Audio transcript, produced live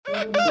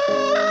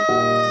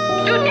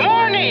Good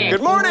morning.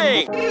 Good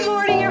morning. Good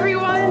morning,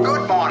 everyone.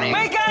 Good morning.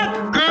 Wake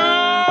up. Good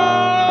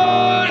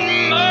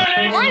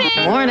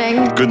morning.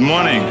 Morning. Good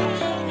morning.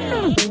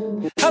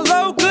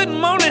 Hello, good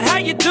morning, how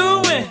you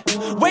doing?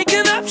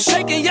 Waking up,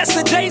 shaking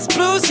yesterday's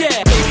blues, yeah.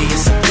 Baby,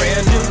 it's a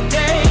brand new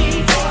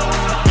day.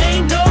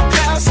 Ain't no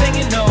clouds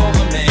hanging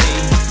over me.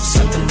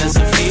 Something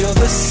doesn't feel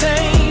the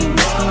same.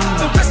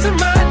 The rest of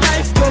my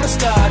life gonna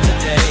start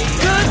today.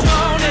 Good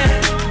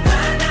morning.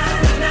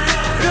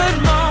 Good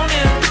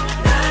morning.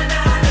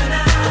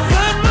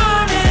 Good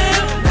morning.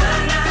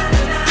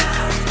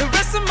 The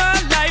rest of my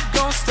life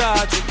gonna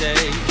start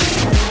today.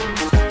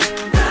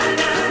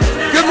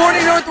 Good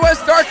morning,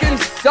 Northwest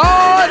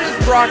Arkansas. It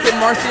is Brock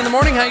and Marci in the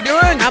morning. How you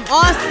doing? I'm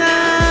awesome.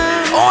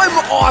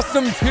 I'm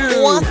awesome, too.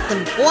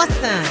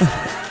 Awesome.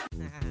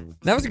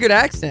 That was a good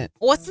accent.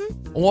 Awesome?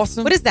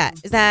 Awesome. What is that?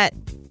 Is that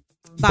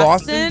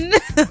Boston?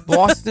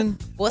 Boston.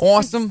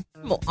 Awesome.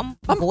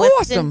 I'm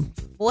awesome.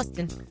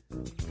 Boston.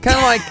 Kind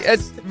of like,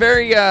 it's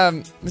very,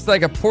 it's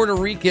like a Puerto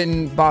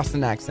Rican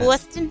Boston accent.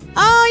 Boston?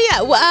 Oh,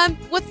 yeah. Well,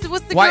 what's the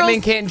White girl's-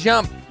 Men Can't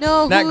Jump.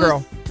 No, That who's-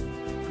 girl.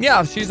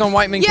 Yeah, she's on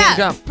White Men Can't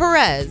Jump.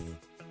 Perez.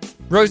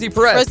 Rosie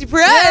Perez. Rosie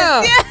Perez.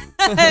 Yeah.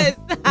 Yes.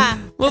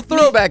 Little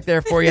throwback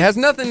there for you. Has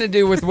nothing to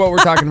do with what we're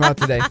talking about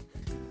today.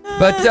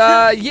 But,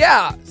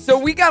 yeah. So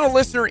we got a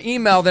listener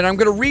email that I'm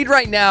going to read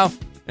right now,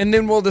 and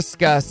then we'll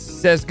discuss. It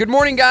says, good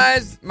morning,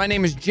 guys. My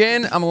name is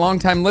Jen. I'm a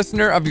longtime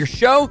listener of your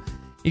show.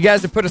 You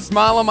guys have put a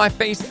smile on my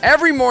face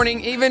every morning,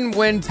 even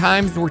when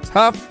times were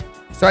tough.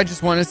 So I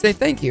just want to say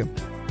thank you.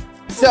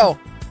 So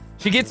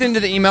she gets into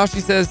the email. She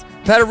says,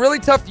 I've had a really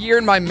tough year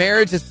and my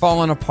marriage has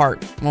fallen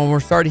apart. Well, we're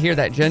sorry to hear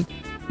that, Jen.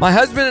 My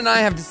husband and I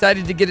have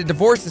decided to get a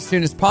divorce as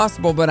soon as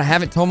possible, but I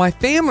haven't told my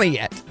family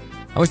yet.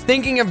 I was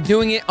thinking of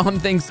doing it on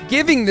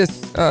Thanksgiving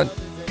this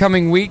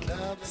coming week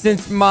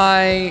since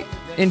my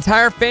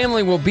entire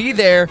family will be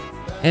there,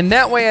 and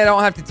that way I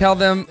don't have to tell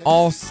them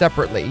all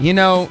separately. You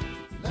know,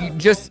 you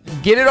just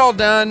get it all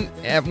done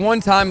at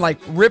one time, like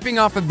ripping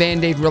off a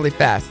Band-Aid really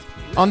fast.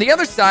 On the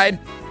other side,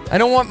 I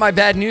don't want my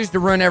bad news to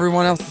ruin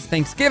everyone else's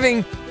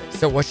Thanksgiving,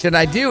 so what should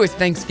I do? Is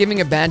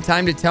Thanksgiving a bad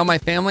time to tell my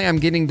family I'm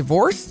getting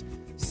divorced?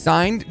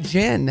 Signed,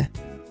 Jen.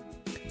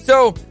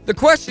 So the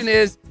question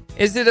is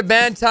it a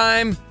bad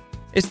time?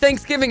 Is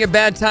Thanksgiving a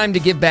bad time to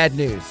give bad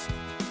news?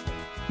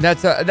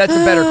 That's a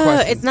better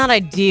question. It's not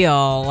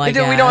ideal, I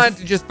guess. We don't have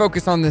to just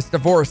focus on this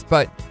divorce,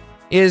 but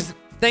is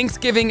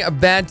Thanksgiving a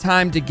bad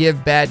time to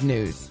give bad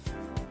news?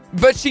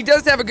 But she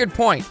does have a good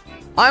point.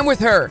 I'm with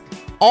her.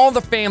 All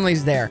the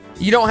family's there.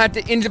 You don't have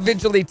to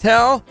individually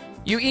tell.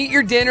 You eat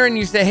your dinner and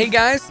you say, hey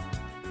guys,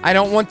 I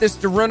don't want this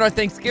to ruin our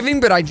Thanksgiving,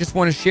 but I just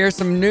want to share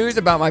some news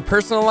about my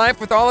personal life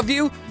with all of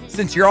you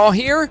since you're all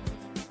here.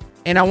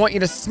 And I want you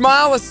to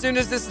smile as soon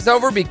as this is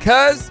over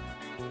because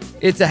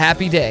it's a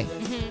happy day.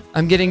 Mm-hmm.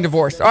 I'm getting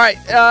divorced. All right,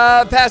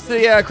 pass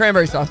the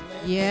cranberry sauce.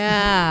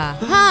 Yeah.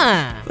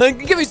 Huh.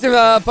 Give me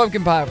some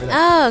pumpkin pie over there.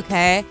 Oh,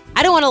 okay.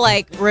 I don't want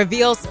to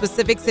reveal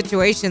specific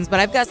situations, but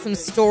I've got some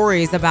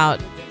stories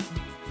about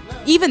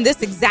even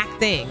this exact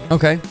thing.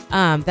 Okay.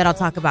 That I'll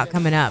talk about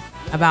coming up,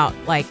 about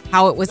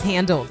how it was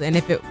handled and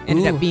if it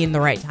ended up being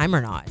the right time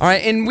or not. All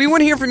right, and we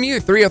want to hear from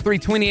you,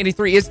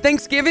 303-2083. Is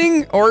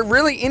Thanksgiving or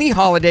really any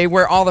holiday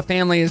where all the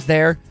family is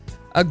there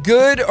a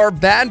good or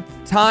bad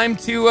time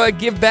to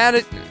give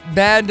bad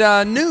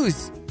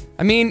news?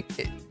 I mean,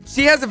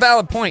 she has a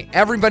valid point.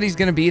 Everybody's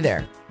going to be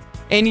there.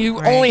 And you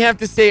only have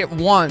to say it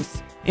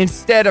once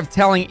instead of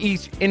telling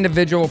each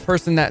individual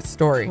person that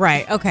story.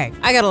 Right, okay.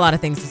 I got a lot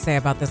of things to say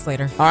about this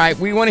later. All right,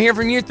 we want to hear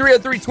from you,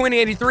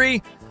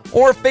 303-2083,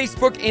 or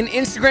Facebook and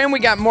Instagram. We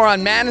got more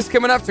on Madness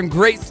coming up, some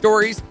great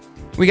stories.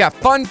 We got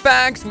fun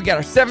facts. We got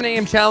our 7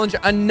 a.m. challenge.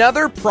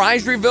 Another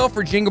prize reveal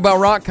for Jingle Bell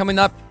Rock coming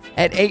up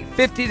at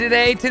 8:50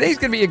 today. Today's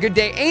going to be a good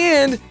day.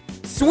 And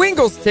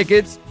Swingles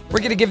tickets. We're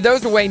going to give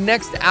those away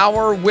next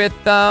hour with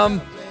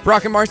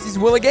Brock and Marci's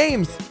Wheel of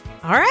Games.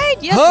 All right,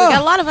 yes, we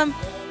got a lot of them.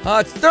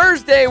 It's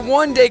Thursday,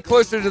 one day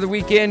closer to the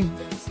weekend.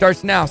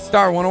 Starts now.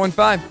 Star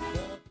 101.5.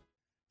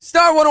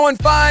 Star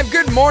 101.5.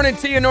 Good morning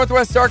to you,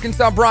 Northwest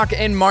Arkansas. Brock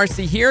and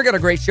Marci here. Got a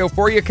great show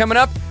for you coming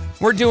up.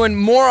 We're doing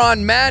more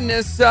on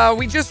Madness.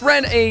 We just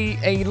read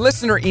a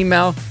listener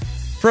email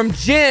from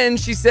Jen.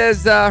 She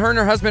says her and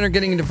her husband are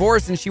getting a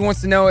divorce, and she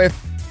wants to know if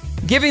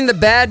giving the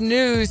bad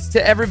news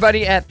to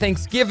everybody at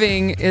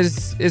Thanksgiving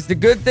is the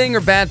good thing or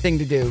bad thing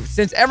to do.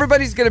 Since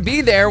everybody's going to be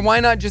there, why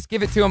not just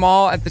give it to them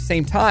all at the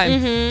same time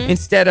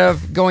instead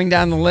of going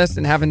down the list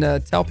and having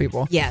to tell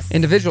people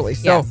individually?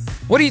 So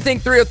what do you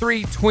think,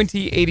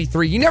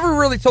 303-2083? You never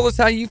really told us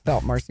how you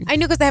felt, Marci. I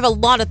know, because I have a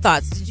lot of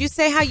thoughts. Did you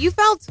say how you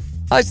felt?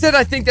 I said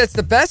I think that's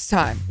the best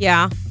time.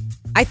 Yeah.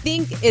 I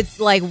think it's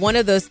one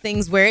of those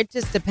things where it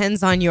just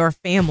depends on your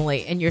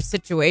family and your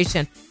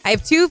situation. I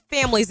have two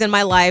families in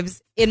my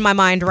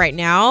mind right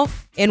now.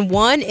 And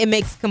one, it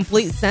makes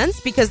complete sense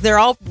because they're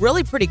all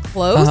really pretty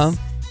close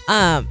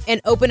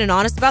and open and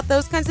honest about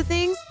those kinds of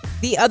things.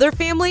 The other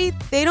family,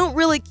 they don't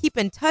really keep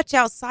in touch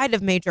outside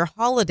of major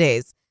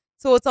holidays.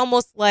 So it's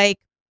almost like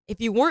if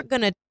you weren't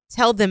going to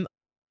tell them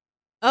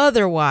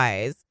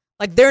otherwise,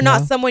 Like they're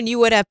not No. someone you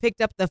would have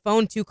picked up the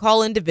phone to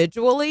call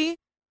individually.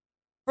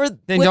 Then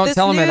with don't this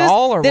tell them at news,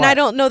 all, or then what? I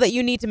don't know that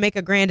you need to make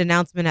a grand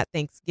announcement at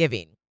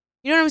Thanksgiving.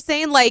 You know what I'm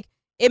saying? Like,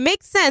 it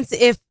makes sense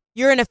if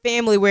you're in a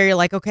family where you're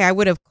like, okay, I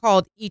would have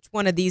called each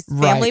one of these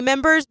family Right.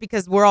 members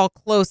because we're all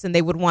close and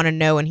they would want to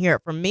know and hear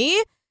it from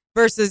me.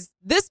 Versus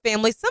this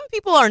family, some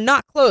people are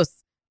not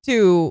close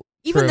to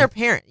even True. their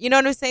parent. You know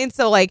what I'm saying?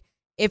 So, like,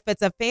 if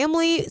it's a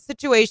family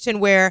situation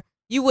where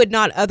you would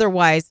not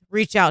otherwise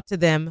reach out to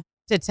them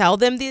to tell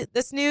them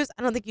this news,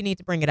 I don't think you need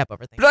to bring it up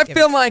over But I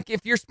Thanksgiving. feel like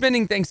if you're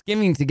spending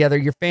Thanksgiving together,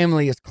 your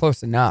family is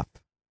close enough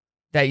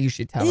that you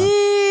should tell them.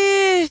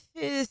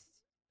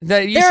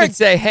 That you There should are-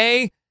 say,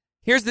 hey,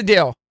 here's the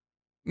deal.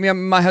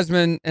 My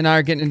husband and I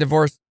are getting a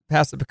divorce.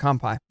 Pass the pecan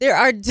pie. There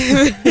are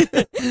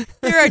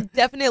there are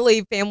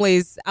definitely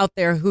families out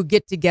there who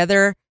get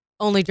together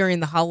only during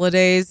the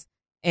holidays,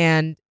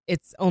 and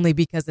it's only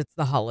because it's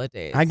the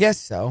holidays. I guess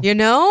so. You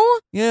know?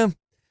 Yeah.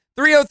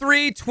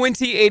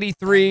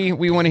 303-2083.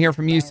 We want to hear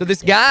from you. So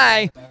this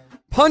guy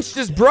punched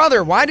his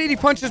brother. Why did he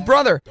punch his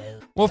brother?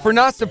 Well, for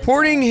not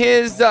supporting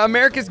his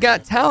America's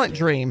Got Talent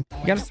dream.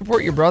 You got to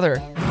support your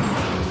brother.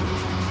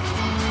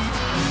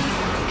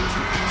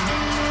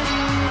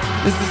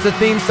 This is the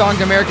theme song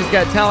to America's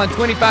Got Talent.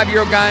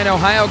 25-year-old guy in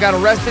Ohio got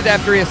arrested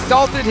after he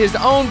assaulted his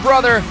own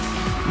brother,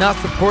 not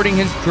supporting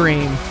his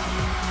dream.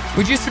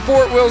 Would you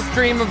support Will's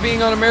dream of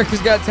being on America's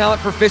Got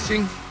Talent for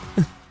fishing?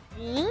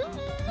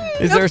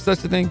 Is there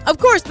such a thing? Of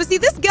course, but see,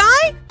 this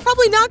guy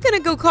probably not going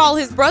to go call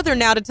his brother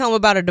now to tell him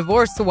about a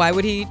divorce, so why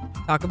would he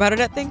talk about it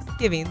at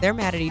Thanksgiving? They're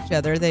mad at each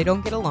other. They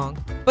don't get along,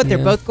 but they're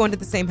Yeah. both going to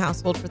the same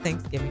household for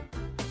Thanksgiving.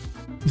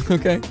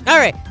 Okay. All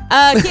right.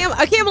 A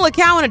camel, a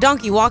cow, and a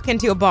donkey walk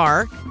into a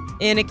bar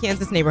in a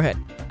Kansas neighborhood.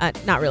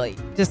 Not really.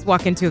 Just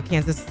walk into a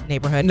Kansas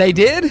neighborhood. And they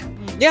did?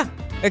 Yeah.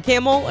 A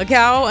camel, a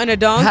cow, and a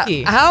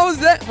donkey. How is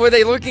that? Were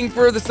they looking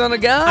for the son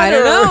of God? I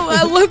don't or- know.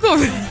 A local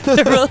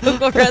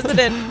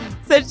resident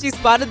said she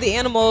spotted the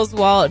animals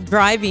while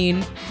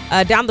driving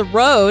down the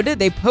road.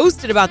 They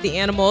posted about the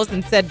animals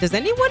and said, does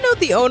anyone know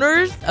the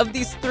owners of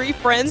these three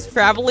friends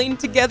traveling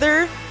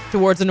together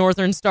towards a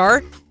northern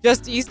star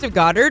just east of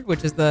Goddard,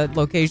 which is the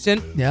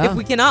location? Yeah. If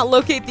we cannot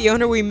locate the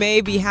owner, we may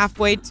be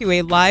halfway to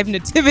a live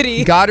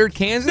nativity Goddard,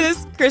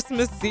 Kansas? this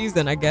Christmas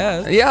season, I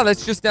guess. Yeah,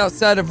 that's just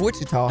outside of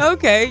Wichita.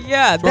 Okay,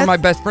 yeah. That's where my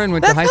best friend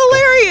went to That's high school.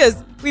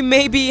 hilarious. We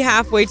may be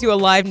halfway to a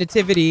live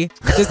nativity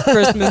this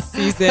Christmas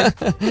season.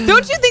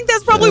 Don't you think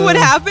that's probably what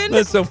happened?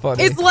 That's so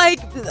funny. It's like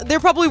there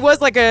probably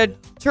was like a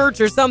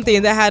church or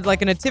something that had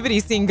like a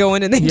nativity scene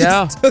going and they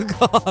just took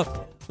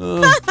off.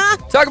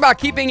 Talk about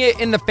keeping it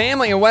in the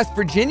family. A West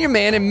Virginia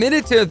man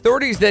admitted to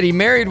authorities that he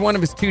married one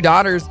of his two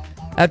daughters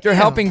after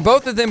helping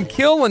both of them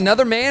kill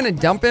another man and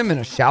dump him in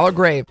a shallow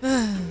grave.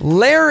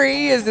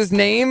 Larry is his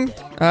name.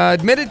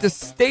 Admitted to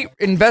state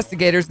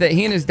investigators that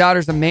he and his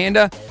daughters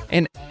Amanda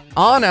and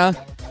Anna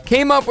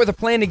came up with a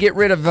plan to get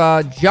rid of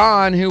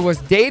John, who was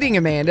dating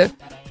Amanda. It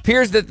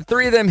appears that the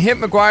three of them hit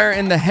McGuire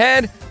in the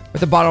head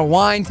with a bottle of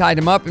wine, tied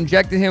him up,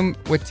 injected him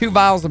with 2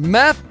 vials of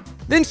meth,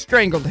 then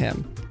strangled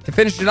him. To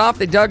finish it off,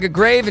 they dug a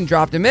grave and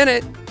dropped him in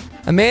it.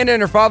 Amanda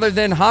and her father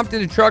then hopped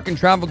in a truck and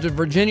traveled to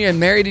Virginia and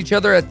married each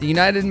other at the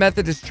United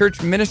Methodist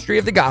Church Ministry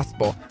of the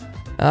Gospel.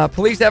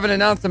 Police haven't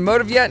announced the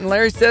motive yet, and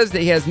Larry says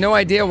that he has no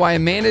idea why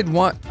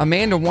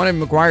Amanda wanted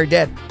McGuire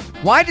dead.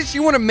 Why did she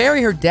want to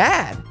marry her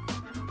dad?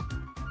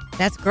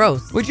 That's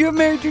gross. Would you have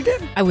married your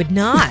dad? I would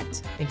not.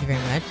 Thank you very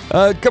much.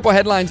 A couple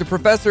headlines. A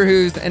professor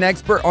who's an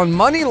expert on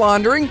money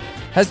laundering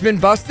has been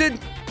busted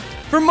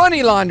for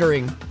money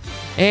laundering.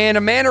 And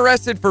a man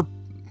arrested for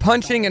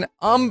punching an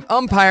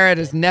umpire at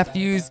his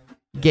nephew's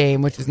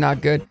game, which is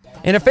not good.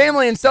 And a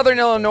family in southern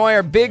Illinois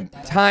are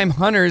big-time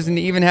hunters and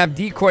even have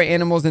decoy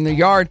animals in their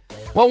yard.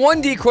 Well,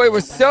 one decoy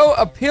was so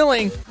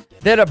appealing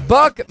that a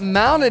buck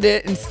mounted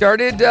it and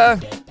started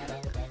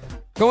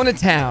going to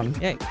town.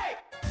 Yikes.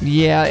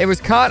 Yeah, it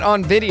was caught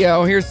on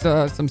video. Here's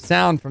some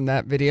sound from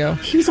that video.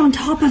 He was on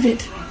top of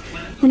it.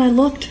 When I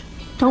looked,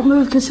 don't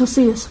move because he'll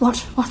see us.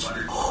 Watch.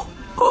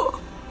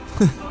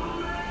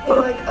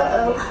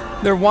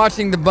 Like, They're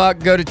watching the buck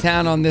go to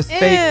town on this fake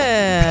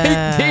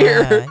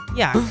deer.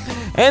 Yeah.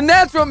 And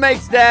that's what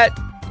makes that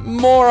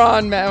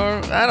moron.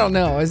 I don't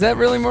know. Is that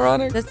really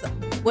moronic? That's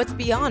what's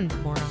beyond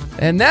moron.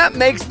 And that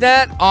makes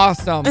that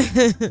awesome.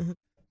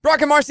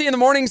 Brock and Marci in the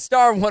Morning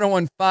Star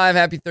 101.5.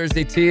 Happy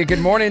Thursday to you. Good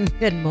morning.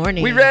 Good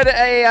morning. We read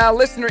a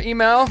listener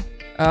email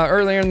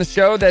earlier in the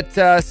show that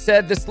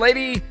said this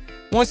lady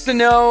wants to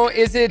know,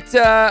 is it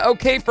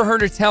okay for her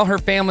to tell her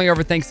family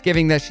over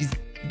Thanksgiving that she's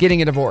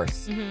getting a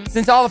divorce?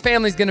 Since all the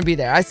family's going to be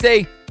there. I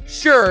say,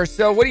 sure.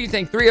 So what do you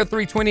think?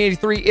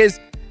 303-2083. Is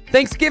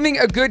Thanksgiving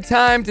a good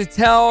time to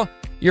tell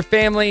your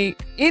family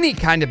any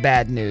kind of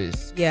bad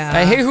news?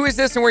 Yeah. Hey, who is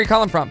this and where are you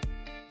calling from?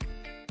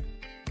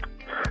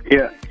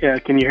 Yeah.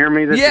 Can you hear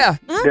me? This Yeah.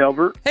 is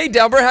Delbert. Hey,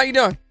 Delbert. How you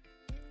doing?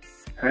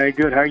 Hey,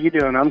 good. How you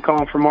doing? I'm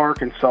calling from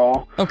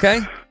Arkansas.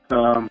 Okay.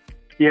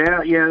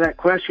 Yeah. That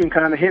question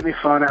kind of hit me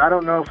funny. I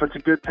don't know if it's a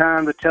good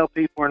time to tell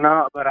people or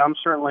not, but I'm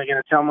certainly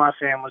going to tell my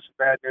family some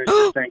bad news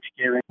for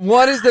Thanksgiving.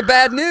 What is the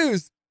bad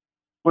news?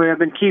 I've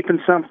been keeping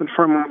something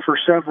from them for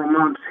several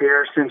months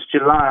here since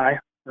July.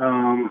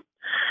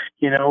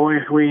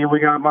 We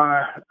got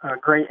my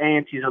great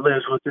auntie that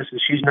lives with us,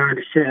 and she's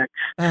 96.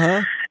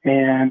 Uh-huh.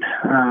 And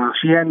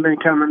she hadn't been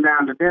coming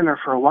down to dinner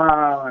for a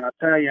while, and I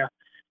tell you,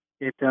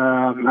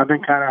 I've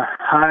been kind of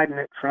hiding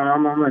it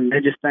from them, and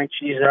they just think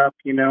she's up,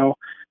 in her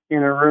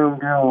room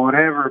doing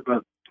whatever.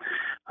 But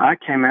I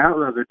came out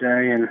the other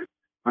day, and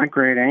my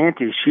great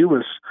auntie, it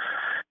was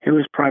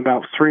probably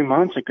about 3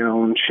 months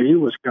ago, and she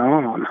was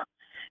gone.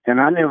 And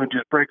I knew it would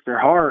just break their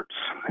hearts,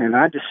 and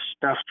I just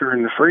stuffed her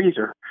in the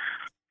freezer.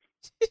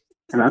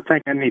 And I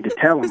think I need to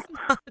tell them.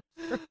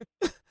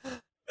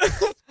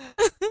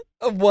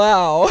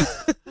 Wow.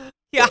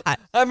 Yeah.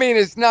 I mean,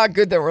 it's not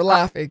good that we're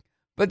laughing,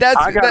 but that's.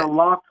 I got a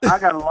lock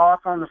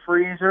on the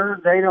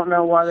freezer. They don't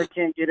know why they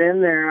can't get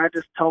in there. I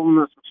just told them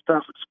that some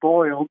stuff had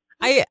spoiled.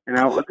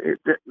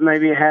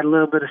 Maybe it had a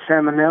little bit of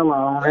salmonella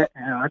on it,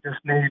 and I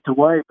just needed to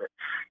wait. But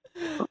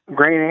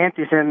great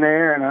auntie's in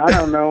there, and I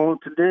don't know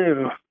what to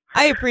do.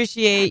 I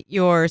appreciate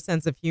your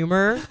sense of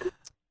humor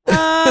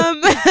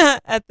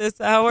at this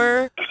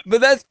hour.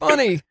 But that's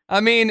funny. I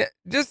mean,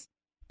 just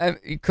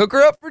you cook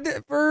her up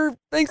for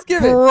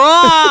Thanksgiving. Bruh.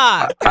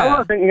 I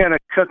wasn't going to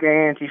cook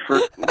auntie for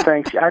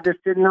Thanksgiving. I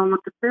just didn't know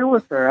what to do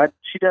with her.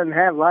 She doesn't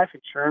have life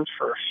insurance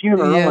for a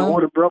funeral. Yeah. I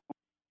would have broken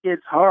my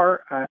kid's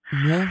heart. I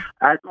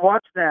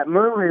watched that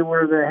movie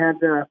where they had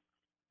the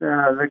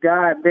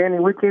guy at Benny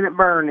Weekend at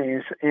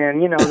Bernie's,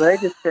 and they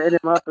just set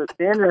him up at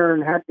dinner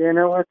and had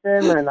dinner with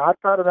him, and I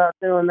thought about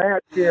doing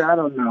that too. I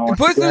don't know.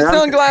 Put some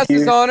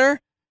sunglasses on her,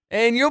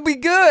 and you'll be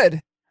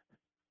good.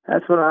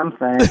 That's what I'm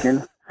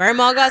thinking.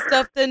 Grandma got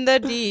stuffed in the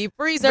deep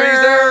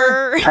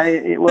freezer.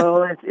 Hey,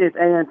 well, it's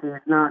auntie,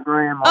 it's not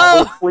grandma.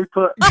 Oh. We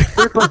put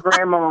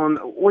grandma on.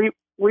 We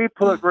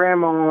put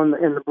grandma on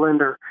in the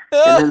blender,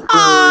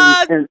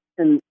 and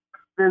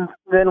then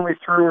then we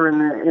threw her in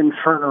the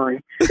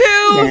infirmary.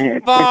 Too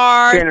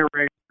far.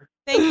 Incinerator.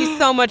 Thank you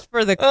so much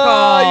for the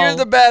call. Oh, you're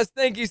the best.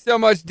 Thank you so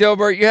much,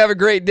 Dilbert. You have a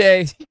great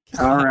day.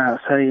 All right,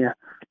 see ya.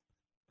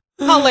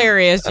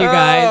 Hilarious, you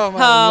guys. Oh,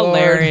 my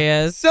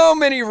Hilarious. Lord. So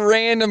many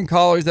random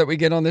callers that we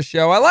get on the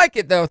show. I like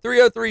it, though.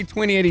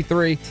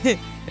 303-2083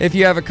 if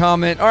you have a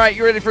comment. All right,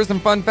 you ready for some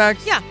fun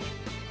facts? Yeah.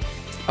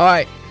 All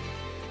right.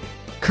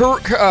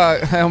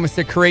 I almost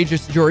said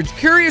Courageous George.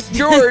 Curious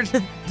George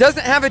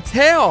doesn't have a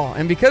tail,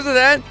 and because of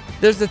that,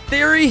 there's a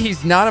theory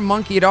he's not a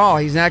monkey at all.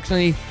 He's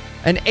actually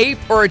an ape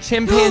or a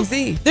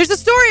chimpanzee. There's a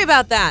story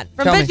about that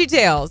from Tell me.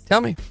 VeggieTales.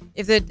 Tell me.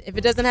 If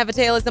it doesn't have a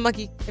tail, it's a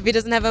monkey. If he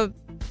doesn't have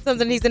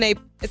something, he's an ape.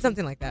 It's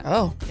something like that.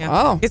 Oh. Yeah.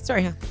 Oh. Good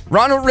story, huh?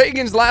 Ronald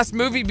Reagan's last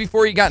movie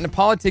before he got into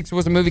politics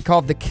was a movie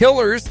called The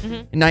Killers in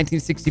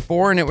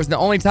 1964, and it was the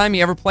only time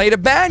he ever played a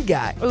bad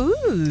guy.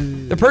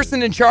 Ooh. The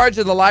person in charge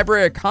of the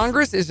Library of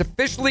Congress is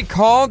officially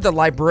called the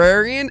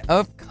Librarian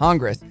of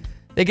Congress.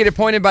 They get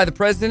appointed by the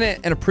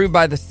president and approved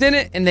by the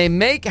Senate, and they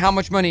make how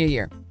much money a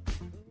year?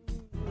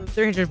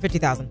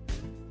 $350,000.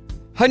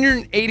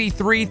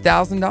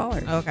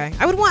 $183,000. Okay.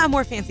 I would want a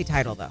more fancy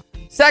title, though.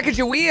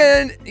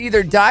 Sacagawea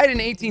either died in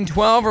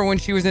 1812 or when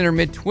she was in her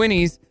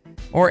mid-20s,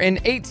 or in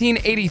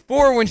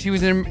 1884 when she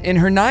was in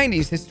her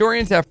 90s.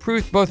 Historians have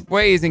proof both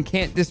ways and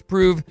can't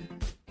disprove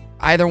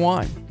either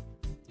one.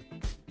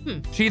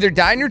 She either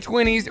died in her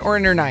 20s or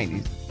in her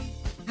 90s.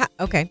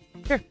 Okay,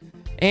 sure.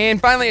 And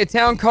finally, a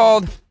town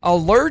called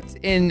Alert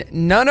in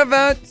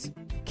Nunavut,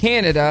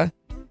 Canada,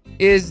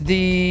 is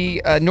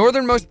the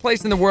northernmost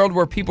place in the world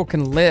where people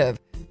can live.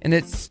 And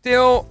it's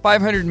still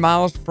 500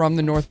 miles from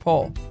the North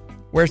Pole,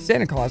 where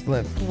Santa Claus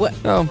lives. What?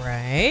 So,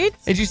 right.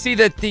 did you see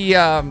that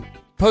the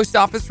post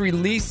office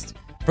released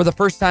for the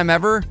first time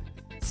ever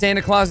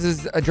Santa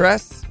Claus's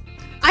address?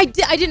 I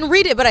didn't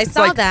read it, but I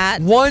saw like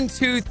that.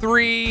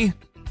 123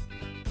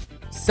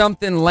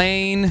 something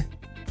Lane,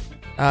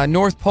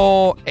 North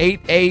Pole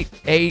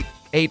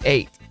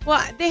 88888.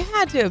 Well, they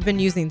had to have been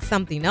using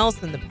something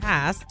else in the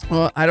past.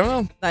 Well, I don't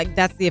know. Like,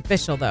 that's the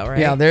official, though, right?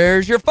 Yeah,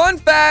 there's your fun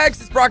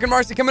facts. It's Brock and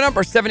Marci coming up.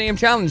 Our 7 a.m.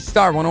 challenge,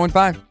 Star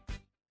 1015.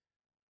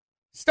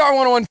 Star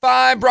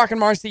 1015, Brock and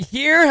Marci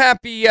here.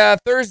 Happy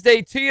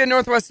Thursday to you,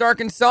 Northwest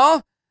Arkansas.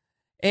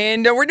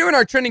 And we're doing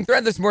our trending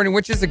thread this morning,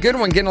 which is a good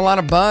one, getting a lot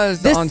of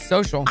buzz on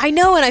social. I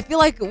know, and I feel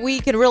like we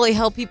could really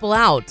help people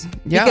out.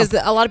 Yeah. Because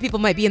a lot of people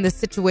might be in this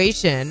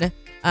situation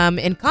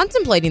and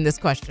contemplating this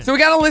question. So we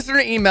got a listener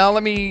email.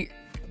 Let me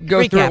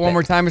go through it one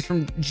more time. It's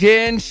from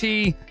Jen.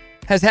 She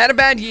has had a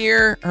bad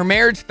year. Her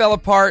marriage fell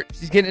apart.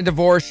 She's getting a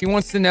divorce. She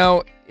wants to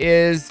know,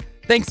 is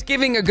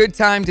Thanksgiving a good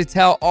time to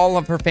tell all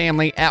of her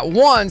family at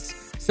once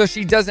so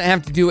she doesn't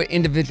have to do it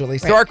individually?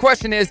 Right. So our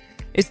question is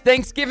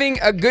Thanksgiving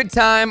a good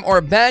time or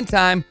a bad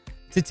time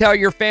to tell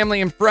your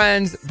family and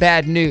friends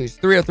bad news?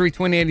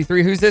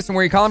 303-2083. Who's this and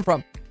where are you calling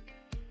from?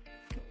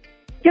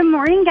 Good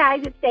morning,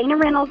 guys. It's Dana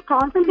Reynolds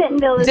calling from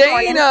Bentonville this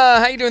morning.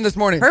 Dana, how you doing this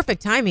morning?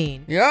 Perfect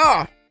timing.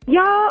 Yeah.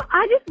 Y'all,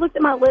 I just looked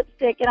at my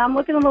lipstick, and I'm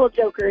looking a little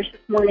jokerish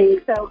this morning,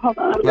 so hold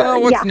on.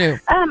 What's new?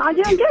 I'm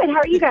doing good. How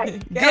are you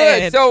guys?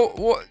 Good.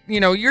 So,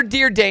 you're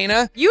dear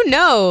Dana. You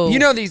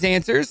know these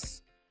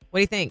answers. What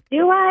do you think?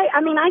 Do I?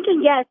 I mean, I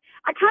can guess.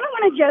 I kind of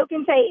want to joke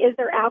and say, is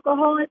there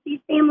alcohol at these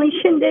family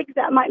shindigs?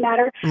 That might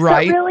matter.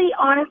 Right. But really,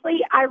 honestly,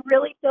 I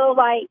really feel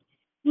like,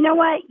 you know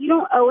what? You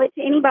don't owe it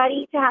to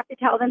anybody to have to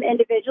tell them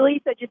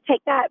individually. So just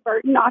take that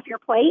burden off your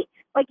plate.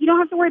 Like, you don't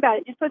have to worry about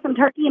it. Just put some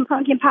turkey and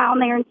pumpkin pie on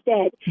there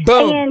instead.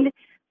 Boom. And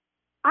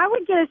I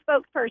would get a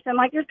spokesperson.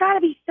 Like, there's got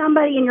to be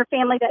somebody in your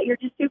family that you're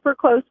just super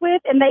close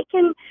with, and they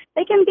can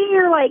be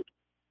your, like,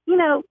 you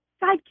know,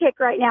 sidekick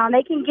right now, and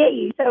they can get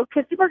you. So,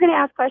 because people are going to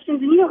ask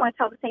questions, and you don't want to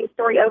tell the same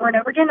story over and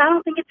over again. I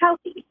don't think it's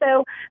healthy.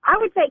 So, I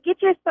would say get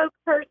you a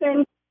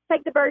spokesperson,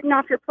 take the burden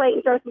off your plate,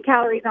 and throw some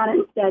calories on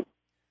it instead.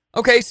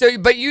 Okay, so,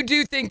 but you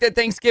do think that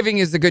Thanksgiving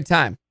is a good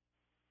time?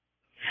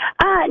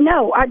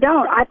 No, I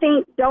don't. I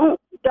think don't,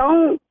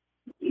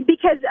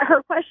 because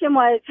her question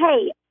was,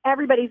 hey,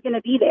 everybody's going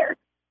to be there.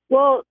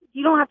 Well,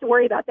 you don't have to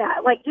worry about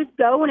that. Like, just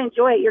go and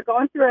enjoy it. You're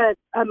going through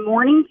a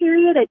mourning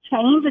period, a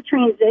change, a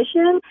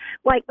transition.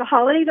 Like, the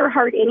holidays are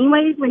hard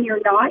anyways when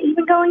you're not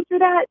even going through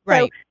that.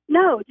 Right. So,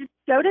 no, just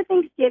go to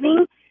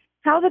Thanksgiving.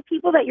 Tell the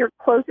people that you're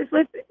closest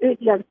with, if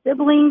you have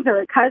siblings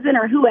or a cousin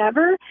or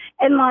whoever,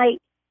 and, like,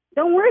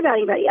 don't worry about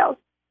anybody else.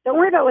 Don't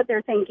worry about what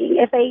they're thinking.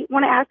 If they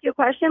want to ask you a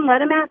question, let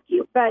them ask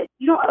you. But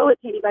you don't owe it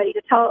to anybody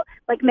to tell,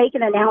 like, make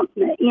an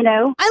announcement, you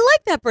know? I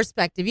like that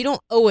perspective. You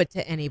don't owe it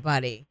to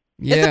anybody.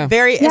 Yeah. It's a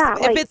very, Yeah,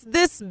 if like- it's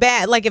this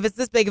bad, like if it's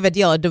this big of a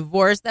deal, a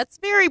divorce, that's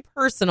very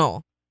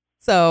personal.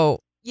 So,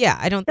 yeah,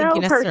 I don't think So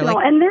you necessarily. personal,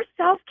 and there's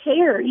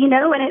self-care, you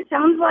know, and it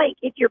sounds like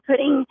if you're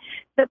putting,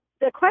 the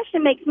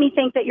question makes me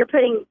think that you're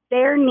putting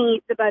their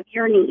needs above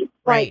your needs.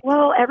 Right. Like,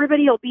 well,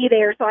 everybody will be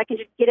there, so I can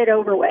just get it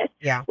over with.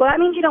 Yeah. Well, that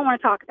means you don't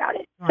want to talk about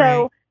it. Right.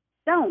 So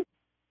don't.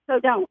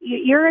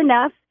 You're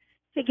enough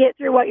to get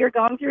through what you're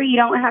going through. You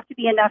don't have to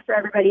be enough for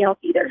everybody else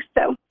either.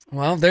 So.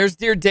 Well, there's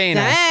dear Dana.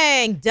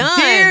 Dang, done.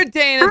 Dear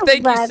Dana, I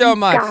thank you love so you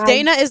much. guys.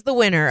 Dana is the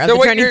winner of So the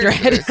what, Turning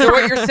Thread. so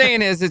what you're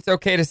saying is it's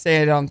okay to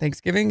say it on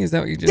Thanksgiving? Is that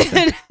what you just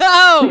said?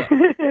 Oh,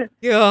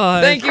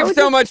 God. Thank you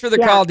so much for the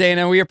Yeah. call,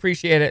 Dana. We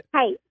appreciate it.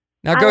 Hey.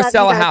 Now I go love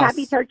sell you a guys. house.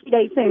 Happy Turkey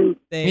Day soon.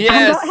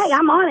 Yes.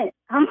 I'm on it.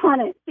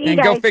 See you And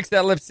guys. go fix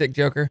that lipstick,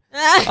 Joker. All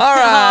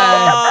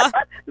right.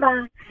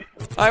 Bye.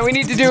 All right, we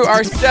need to do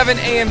our 7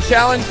 a.m.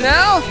 challenge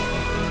now.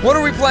 What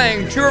are we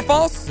playing? True or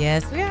false?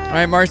 Yes, we are. All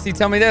right, Marcy,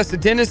 tell me this. The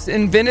dentist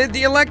invented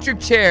the electric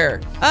chair.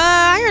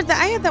 I heard that.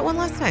 I had that one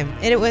last time,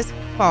 and it was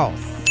false.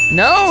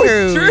 No,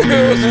 it's True.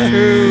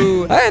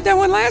 true. I had that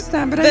one last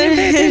time, but I didn't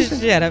pay attention.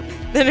 Shut up.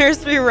 The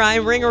nursery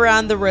rhyme "Ring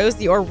Around the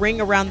Rosie" or "Ring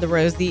Around the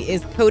Rosie"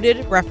 is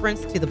coded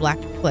reference to the Black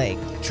Plague.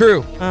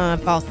 True.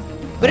 False.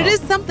 But it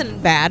is something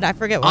bad. I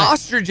forget what.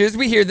 Ostriches,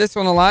 we hear this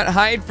one a lot,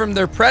 hide from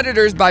their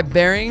predators by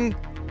burying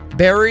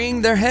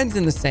their heads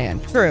in the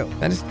sand. True.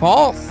 That is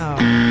false. Oh.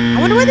 I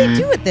wonder why they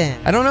do it then.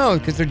 I don't know,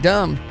 because they're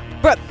dumb.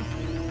 But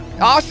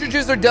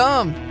Ostriches are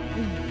dumb.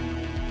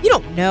 you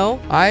don't know.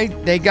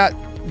 They got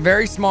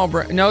very small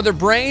brains. No, their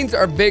brains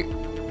are big,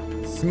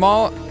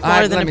 Smaller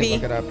than let a me pea?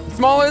 look it up.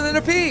 Smaller than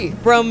a pea.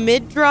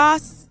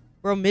 Bromidros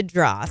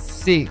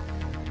C.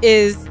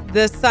 is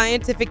the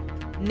scientific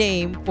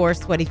name for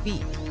sweaty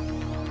feet.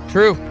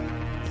 True.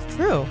 It's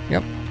true.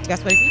 Yep. You got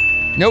sweaty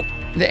feet? Nope.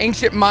 The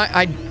ancient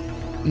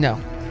No.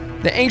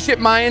 The ancient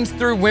Mayans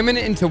threw women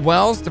into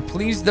wells to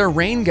please their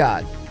rain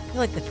god. I feel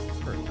like that's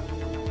true.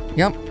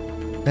 Yep.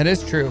 That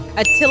is true.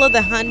 Attila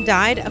the Hun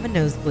died of a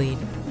nosebleed.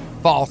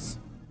 False.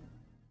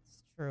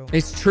 It's true.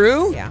 It's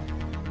true? Yeah.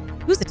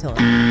 Who's Attila?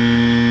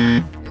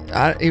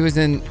 He was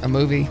in a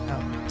movie.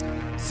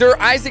 Oh. Sir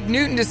Isaac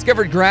Newton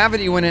discovered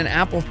gravity when an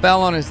apple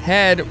fell on his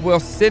head while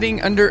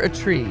sitting under a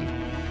tree.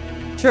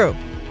 True.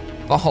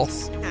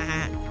 False.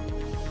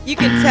 You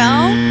can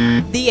tell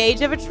the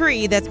age of a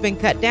tree that's been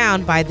cut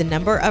down by the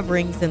number of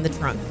rings in the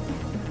trunk.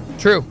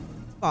 True.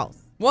 False.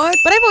 What?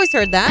 But I've always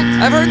heard that.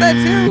 I've heard that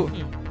too.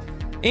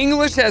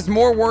 English has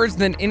more words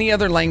than any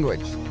other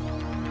language.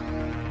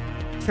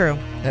 True.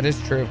 That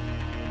is true.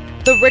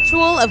 The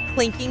ritual of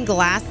clinking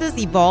glasses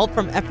evolved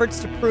from efforts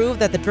to prove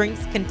that the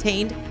drinks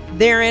contained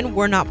therein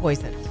were not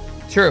poisoned.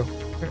 True.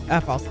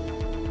 False.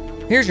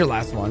 Here's your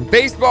last one.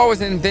 Baseball was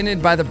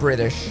invented by the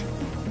British.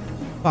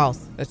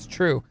 False. That's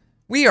true.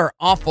 We are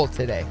awful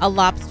today. A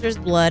lobster's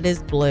blood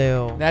is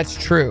blue. That's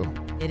true.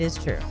 It is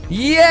true.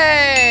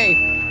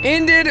 Yay!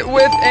 Ended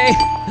with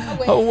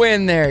a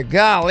win there.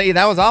 Golly,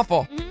 that was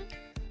awful.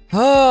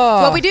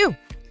 Oh. What we do?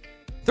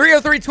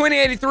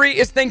 303-2083,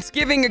 is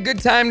Thanksgiving a good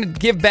time to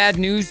give bad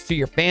news to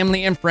your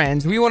family and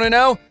friends? We want to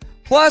know.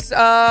 Plus,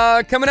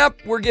 coming up,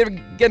 we're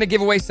going to give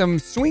away some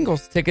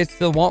Swingles tickets to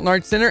the Walton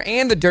Arts Center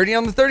and the Dirty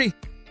on the 30.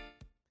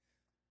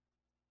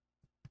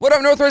 What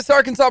up, Northwest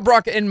Arkansas?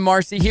 Brock and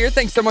Marcy here.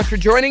 Thanks so much for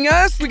joining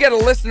us. We got a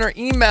listener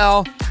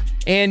email,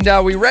 and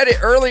we read it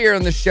earlier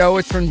in the show.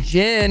 It's from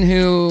Jen,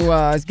 who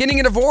is getting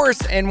a divorce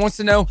and wants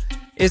to know,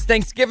 is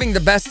Thanksgiving the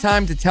best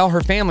time to tell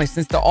her family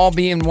since they'll all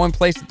be in one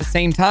place at the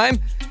same time?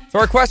 So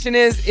our question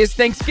is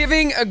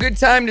Thanksgiving a good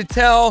time to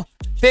tell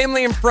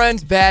family and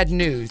friends bad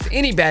news?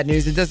 Any bad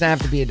news. It doesn't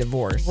have to be a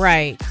divorce.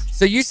 Right.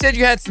 So you said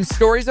you had some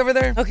stories over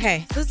there?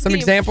 Okay. So this is Some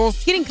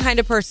examples? Getting kind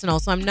of personal,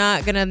 so I'm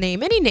not going to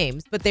name any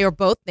names, but they were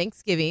both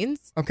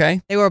Thanksgivings.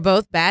 Okay. They were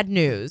both bad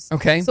news.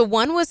 Okay. So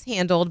one was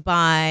handled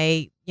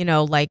by,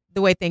 like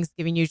the way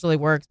Thanksgiving usually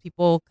works.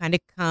 People kind of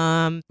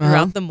come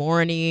throughout the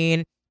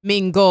morning,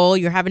 mingle,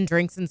 you're having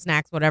drinks and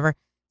snacks, whatever.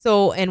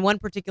 So, and one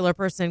particular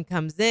person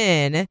comes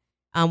in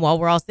while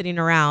we're all sitting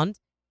around,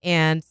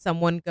 and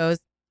someone goes,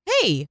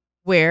 "Hey,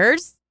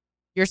 where's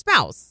your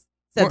spouse?"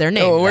 Said their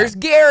name. Oh, where's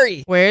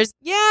Gary?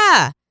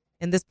 Yeah.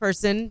 And this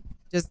person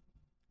just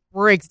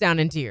breaks down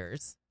in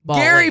tears.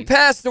 Bawling. Gary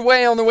passed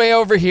away on the way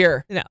over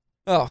here. No.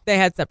 Oh. They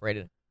had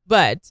separated.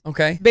 But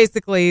Okay.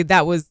 basically,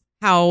 that was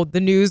how the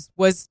news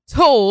was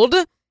told.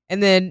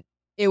 And then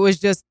it was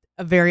just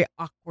a very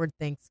awkward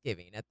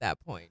Thanksgiving at that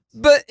point.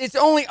 But it's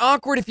only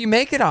awkward if you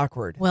make it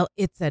awkward. Well,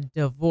 it's a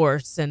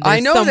divorce, and I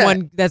there's know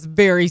someone that's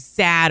very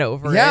sad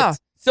over Yeah. it.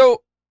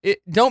 So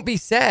don't be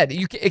sad.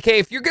 Okay,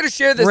 if you're gonna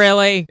share this,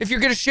 Really? if you're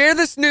gonna share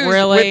this news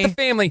Really? with the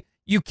family,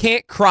 you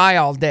can't cry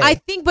all day.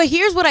 But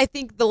here's what I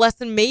think the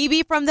lesson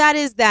maybe from that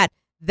is that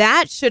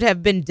should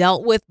have been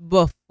dealt with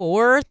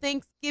before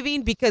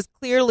Thanksgiving, because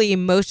clearly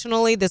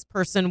emotionally this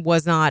person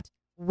was not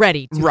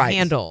ready to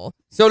handle.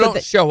 So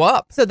don't show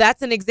up. So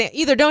that's an example.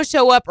 Either don't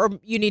show up or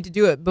you need to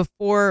do it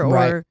before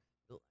or,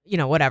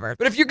 whatever.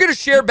 But if you're gonna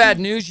share bad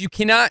news, you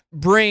cannot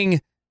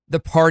bring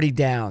the party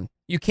down.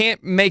 You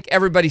can't make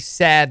everybody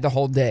sad the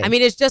whole day. I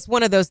mean, it's just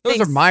one of those things.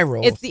 Those are my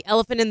rules. It's the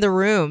elephant in the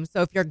room.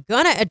 So if you're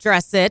going to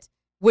address it,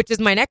 which is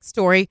my next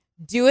story,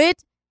 do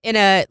it in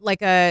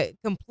a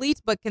complete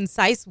but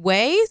concise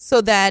way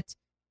so that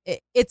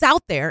it's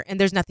out there and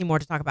there's nothing more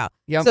to talk about.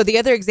 Yep. So the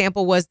other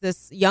example was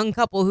this young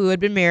couple who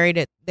had been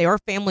married. They were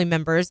family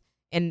members,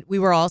 and we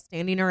were all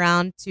standing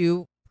around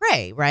to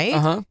pray, right?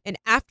 Uh-huh. And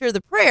after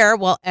the prayer,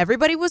 while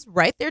everybody was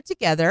right there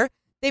together,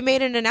 they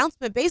made an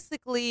announcement.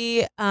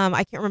 Basically,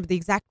 I can't remember the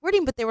exact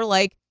wording, but they were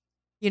like,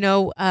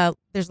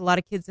 there's a lot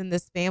of kids in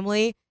this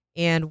family,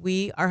 and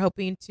we are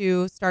hoping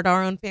to start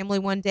our own family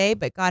one day,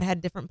 but God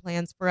had different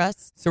plans for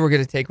us. So we're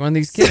going to take one of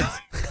these kids.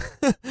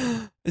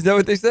 Is that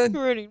what they said?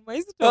 Ruining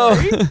my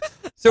story. Oh.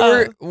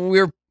 So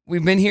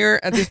we've been here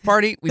at this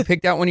party. We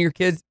picked out one of your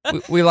kids.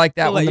 We like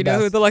that I'll one let the you know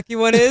best. who the lucky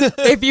one is.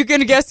 If you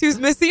can guess who's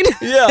missing.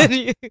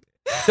 Yeah.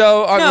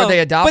 So were they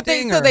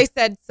adopting? But they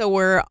said, so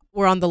we're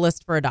on the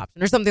list for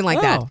adoption or something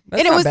like that. That's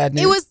and it not was bad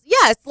news. it was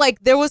it's like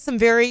there was some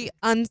very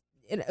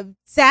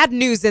sad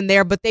news in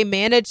there, but they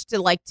managed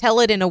to tell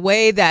it in a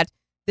way that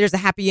there's a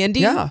happy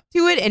ending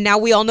to it, and now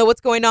we all know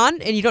what's going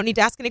on, and you don't need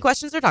to ask any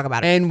questions or talk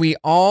about it. And we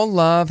all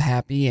love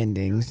happy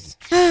endings.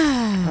 All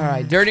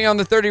right, Dirty on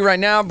the 30 right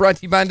now, brought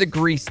to you by the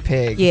Grease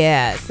Pig.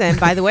 Yes, and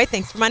by the way,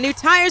 thanks for my new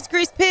tires,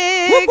 Grease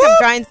Pig. Whoop, whoop.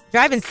 I'm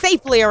driving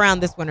safely around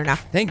this winter now.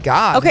 Thank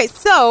God. Okay,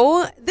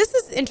 so this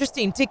is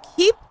interesting. To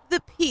keep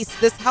the peace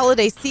this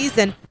holiday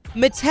season,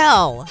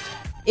 Mattel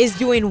is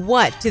doing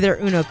what to their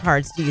Uno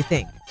cards, do you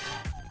think?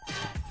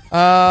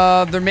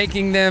 They're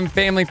making them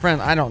family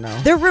friendly. I don't know.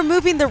 They're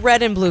removing the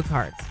red and blue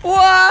cards.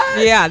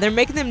 What? Yeah, they're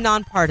making them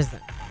nonpartisan.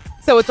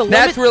 So it's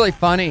That's really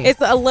funny.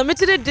 It's a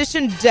limited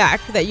edition deck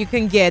that you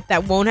can get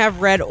that won't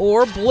have red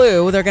or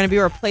blue. They're going to be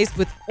replaced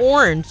with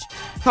orange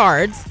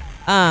cards.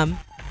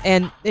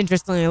 And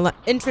interestingly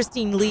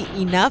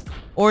enough,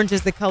 orange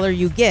is the color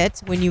you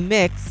get when you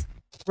mix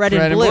red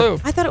and blue.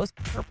 I thought it was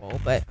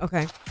purple, but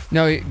okay.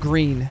 No,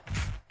 green.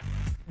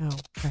 Oh,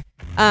 okay.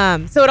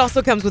 So it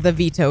also comes with a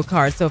veto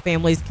card, so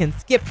families can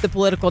skip the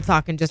political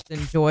talk and just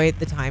enjoy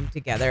the time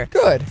together.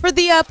 Good. For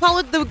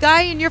the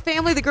guy in your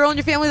family, the girl in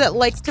your family that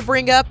likes to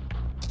bring up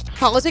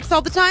politics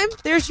all the time,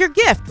 there's your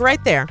gift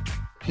right there.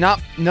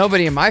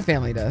 Nobody in my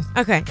family does.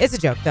 Okay, it's a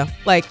joke though.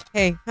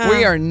 Hey,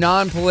 we are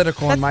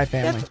non-political in my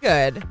family. That's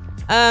good.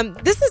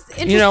 This is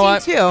interesting you know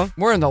what? too.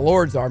 We're in the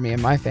Lord's army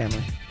in my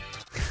family.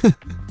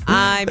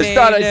 I may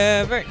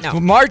never.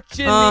 No. March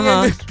in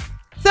the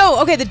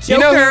So, okay, the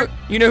Joker.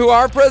 You know who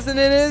our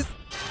president is?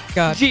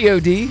 God.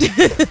 G-O-D.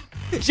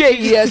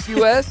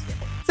 J-E-S-U-S.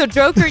 So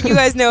Joker, you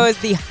guys know, is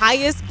the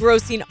highest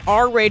grossing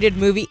R-rated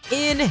movie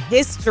in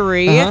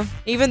history. Uh-huh.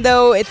 Even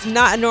though it's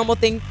not a normal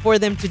thing for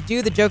them to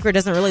do, the Joker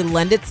doesn't really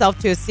lend itself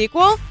to a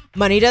sequel.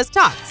 Money does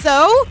talk.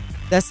 So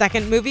the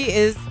second movie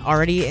is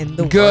already in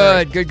the works.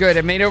 Good.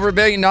 It made over $1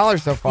 billion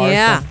so far.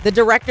 Yeah. So. The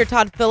director,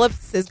 Todd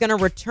Phillips, is going to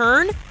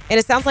return. And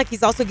it sounds like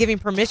he's also giving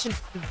permission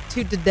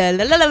to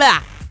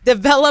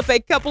develop a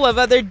couple of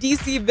other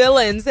DC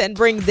villains and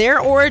bring their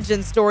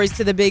origin stories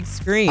to the big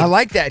screen. I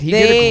like that. He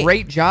did a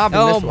great job in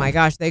this one. Oh my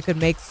gosh, they could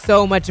make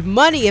so much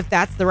money if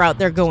that's the route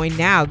they're going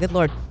now. Good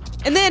Lord.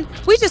 And then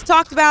we just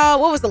talked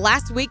about, what was the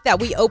last week that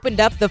we opened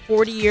up the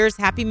 40 years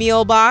Happy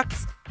Meal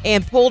box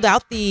and pulled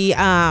out the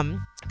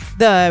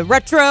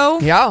retro.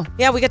 Yeah.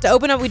 Yeah, we got to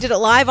open up. We did it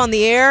live on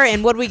the air.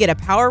 And what did we get? A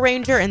Power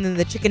Ranger and then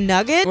the chicken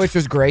nugget. Which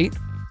was great.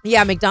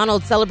 Yeah,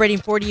 McDonald's celebrating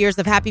 40 years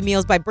of Happy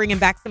Meals by bringing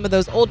back some of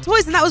those old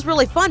toys, and that was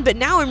really fun. But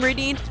now I'm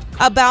reading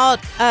about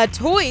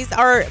toys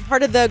are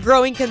part of the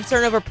growing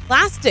concern over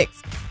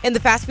plastics in the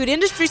fast food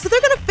industry, so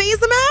they're going to phase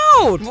them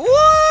out.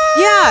 What?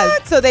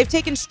 Yeah, so they've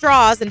taken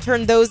straws and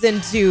turned those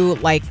into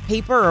like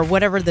paper or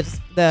whatever the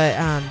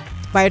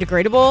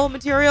biodegradable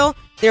material.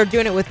 They're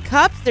doing it with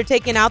cups. They're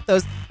taking out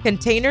those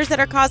containers that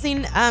are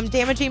causing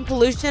damaging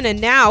pollution.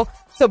 And now,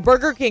 so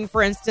Burger King,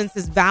 for instance,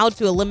 has vowed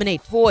to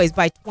eliminate toys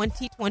by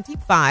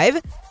 2025.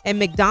 And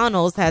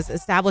McDonald's has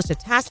established a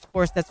task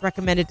force that's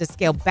recommended to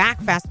scale back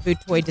fast food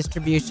toy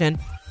distribution.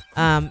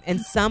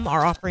 And some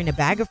are offering a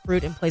bag of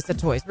fruit in place of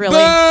toys. Really?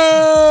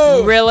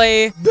 Boo!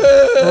 Really?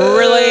 Boo!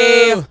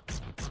 Really?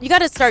 You got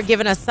to start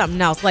giving us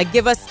something else. Like,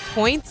 give us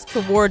points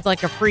towards,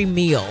 like, a free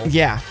meal.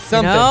 Yeah,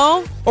 something. You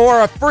know?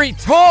 Or a free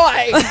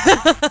toy.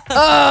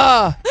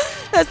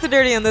 That's the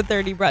Dirty on the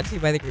 30, brought to you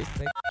by the Grease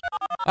Pig.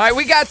 All right,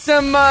 we got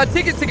some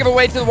tickets to give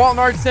away to the Walton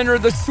Arts Center.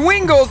 The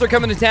Swingles are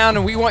coming to town,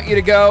 and we want you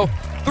to go.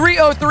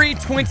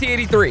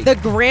 303-2083. The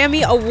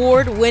Grammy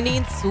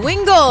Award-winning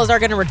Swingles are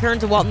going to return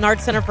to Walton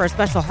Arts Center for a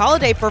special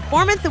holiday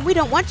performance, and we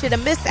don't want you to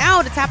miss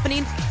out. It's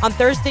happening on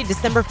Thursday,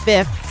 December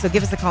 5th, so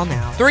give us a call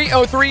now.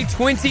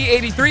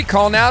 303-2083.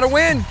 Call now to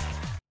win.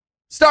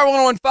 Star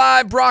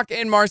 101.5, Brock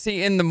and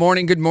Marci in the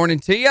morning. Good morning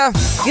to you.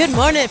 Good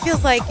morning. It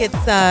feels like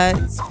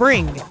it's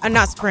spring.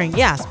 Not spring.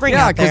 Yeah, spring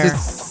out there. Yeah,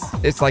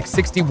 because it's like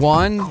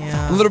 61.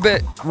 Yeah. A little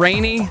bit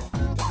rainy.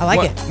 I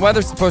like it.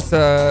 Weather's supposed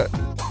to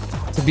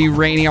be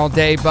rainy all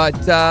day, but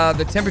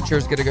the temperature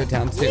is going to go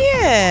down too.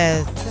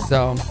 Yes.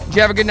 So, did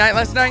you have a good night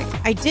last night?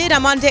 I did.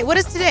 I'm on what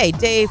is today?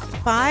 Day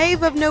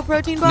 5 of no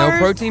protein bars? No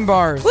protein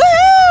bars.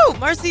 Woohoo!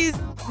 Marcy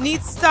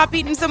needs to stop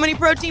eating so many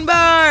protein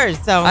bars.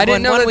 So I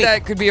didn't know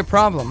that could be a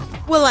problem.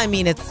 Well, I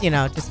mean, it's,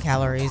 just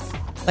calories.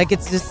 Like,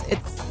 it's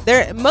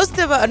there.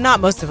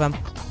 Not most of them.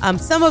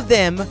 Some of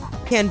them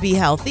can be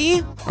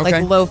healthy,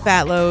 like low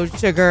fat, low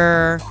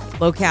sugar,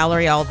 low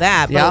calorie, all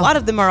that. But a lot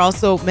of them are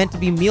also meant to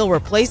be meal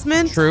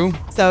replacement. True.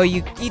 So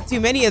you eat too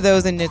many of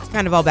those and it's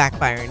kind of all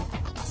backfiring.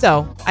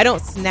 So I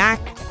don't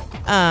snack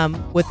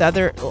with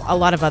a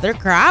lot of other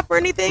crap or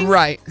anything.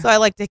 Right. So I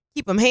like to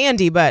keep them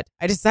handy, but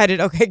I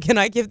decided, okay, can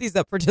I give these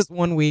up for just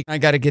 1 week? I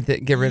got to get rid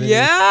of these.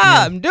 Yeah,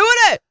 I'm doing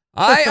it.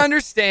 I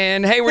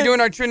understand. Hey, we're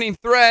doing our trending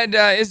thread.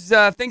 Is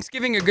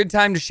Thanksgiving a good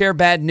time to share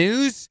bad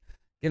news?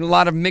 Getting a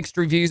lot of mixed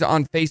reviews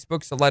on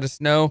Facebook, so let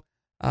us know.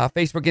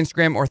 Facebook,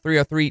 Instagram, or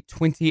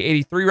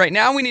 303-2083. Right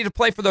now, we need to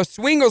play for those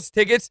Swingles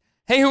tickets.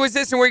 Hey, who is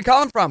this and where are you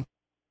calling from?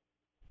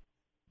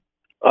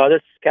 This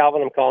is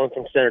Calvin. I'm calling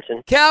from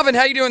Centerton. Calvin,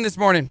 how you doing this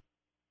morning?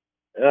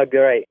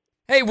 Great.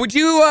 Hey, would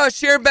you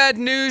share bad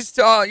news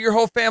to your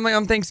whole family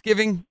on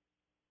Thanksgiving?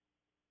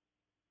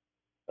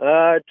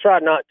 Try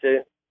not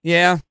to.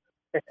 Yeah?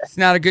 It's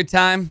not a good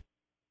time?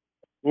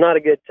 Not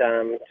a good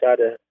time. Try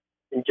to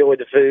enjoy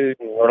the food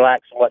and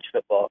relax and watch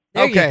football.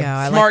 There you go.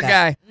 I Smart like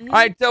guy. that. All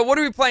right, what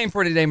are we playing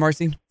for today,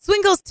 Marcy?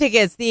 Swingles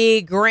tickets.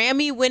 The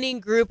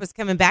Grammy-winning group is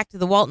coming back to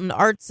the Walton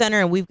Arts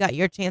Center, and we've got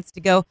your chance to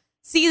go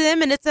see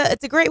them. And it's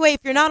a great way, if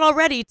you're not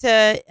already,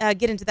 to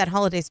get into that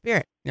holiday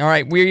spirit. All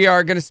right, we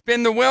are going to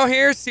spin the wheel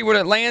here, see what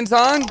it lands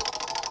on.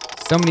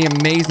 So many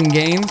amazing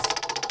games.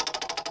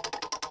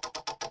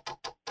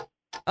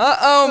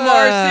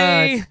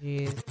 Marcy.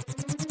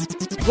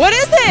 What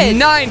is it?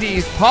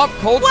 90s pop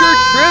culture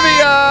What?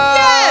 trivia.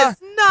 Yes,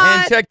 not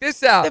And check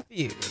this out. the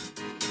feud.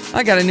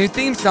 I got a new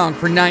theme song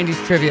for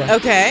 90s trivia.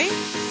 Okay.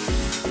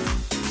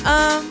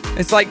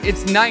 It's 90s.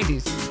 It's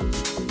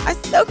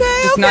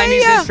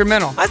 90s yeah.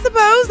 instrumental. I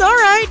suppose. All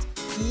right.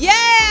 Yeah,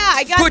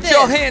 I got Put this.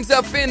 your hands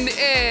up in the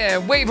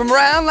air. Wave them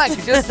around like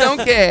you just don't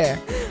care.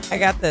 I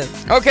got this.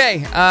 Okay,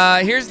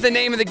 here's the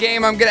name of the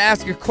game. I'm going to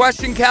ask a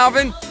question,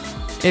 Calvin.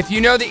 If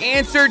you know the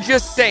answer,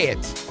 just say it.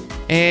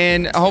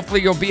 And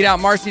hopefully you'll beat out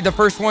Marcy. The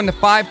first one to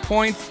 5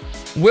 points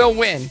will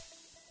win.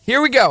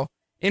 Here we go.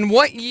 In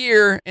what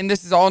year, and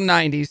this is all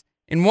 90s,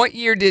 in what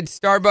year did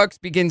Starbucks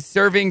begin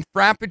serving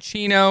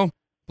Frappuccino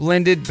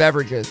blended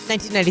beverages?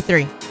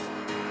 1993.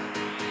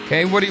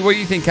 Okay, what do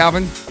you think,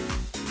 Calvin?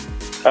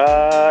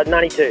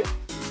 92.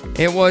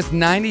 It was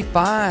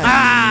 95.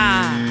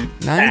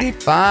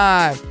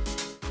 95.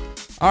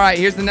 All right,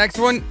 here's the next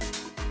one.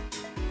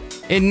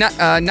 In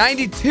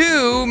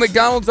 92,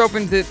 McDonald's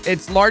opened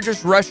its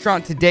largest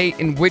restaurant to date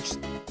in which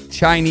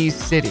Chinese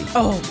city?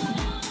 Oh.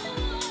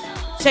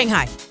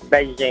 Shanghai.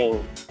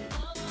 Beijing.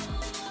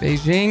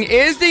 Beijing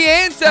is the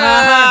answer.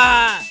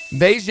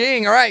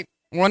 Beijing. All right.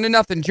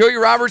 1-0. Julia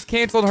Roberts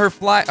canceled her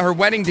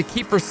wedding to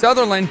Kiefer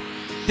Sutherland,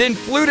 then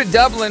flew to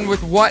Dublin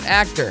with what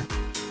actor?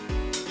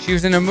 She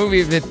was in a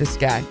movie with this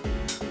guy.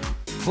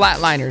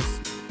 Flatliners.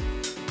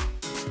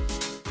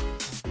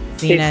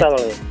 Seen it.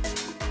 Sutherland.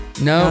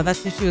 No,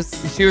 that's who she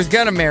was. She was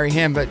going to marry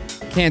him, but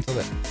canceled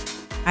it.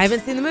 I haven't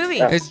seen the movie.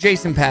 It's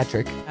Jason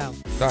Patrick. Oh.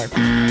 Sorry.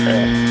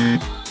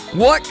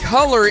 What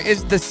color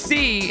is the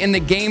C in the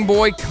Game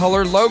Boy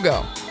Color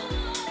logo?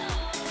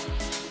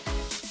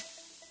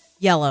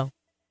 Yellow.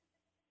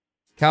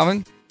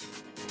 Calvin?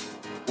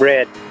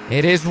 Red.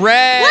 It is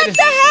red. What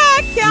the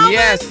heck, Calvin?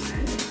 Yes.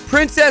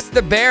 Princess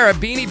the Bear, a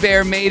beanie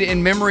bear made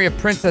in memory of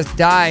Princess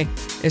Di,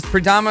 is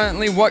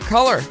predominantly what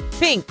color?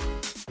 Pink.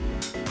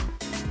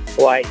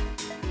 White.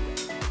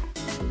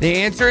 The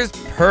answer is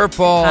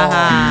purple.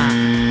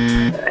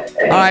 Uh-huh.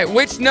 All right,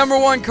 which number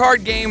one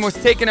card game was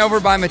taken over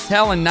by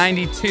Mattel in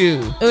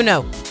 92?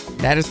 Uno.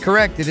 That is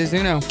correct. It is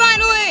Uno.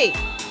 Finally!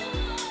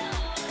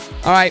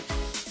 All right,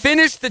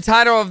 finish the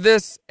title of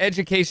this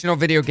educational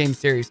video game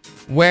series.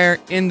 Where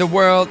in the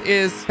world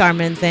is...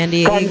 Carmen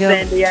Sandiego. Carmen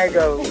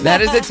Sandiego.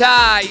 That is a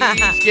tie. You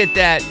each get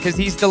that because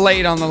he's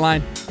delayed on the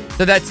line.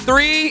 So that's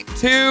 3,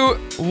 2,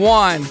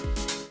 1.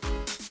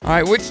 All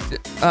right, which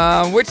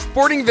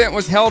sporting event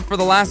was held for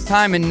the last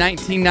time in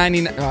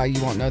 1999? Oh,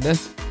 you won't know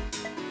this.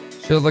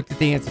 Should have looked at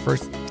the answer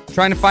first.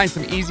 Trying to find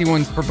some easy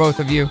ones for both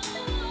of you.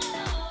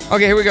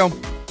 Okay, here we go.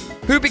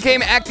 Who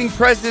became acting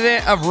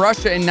president of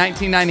Russia in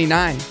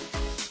 1999?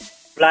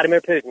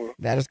 Vladimir Putin.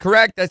 That is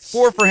correct. That's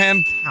 4 for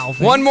him.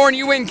 Calvin. One more and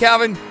you win,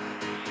 Calvin.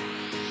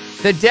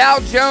 The Dow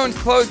Jones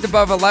closed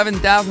above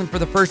 11,000 for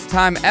the first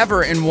time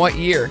ever in what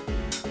year?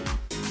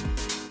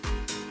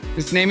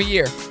 Just name a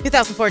year.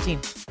 2014.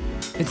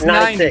 It's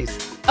 96.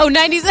 90s. Oh,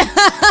 90s.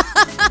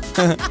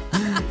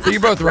 So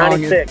you're both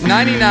wrong. 96.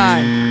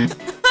 99.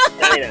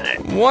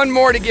 99. One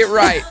more to get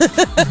right.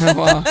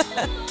 Well,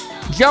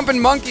 Jumpin'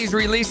 Monkeys,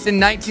 released in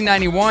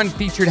 1991,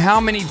 featured how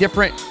many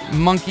different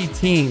monkey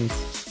teams?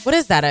 What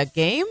is that, a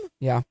game?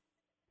 Yeah.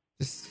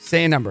 Just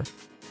say a number.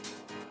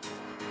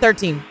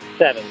 13.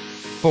 7.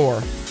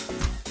 4.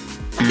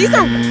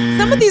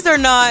 Some of these are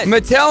not.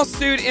 Mattel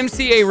sued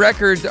MCA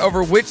Records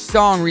over which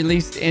song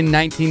released in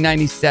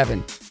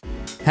 1997?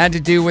 Had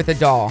to do with a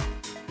doll.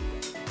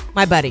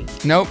 My buddy.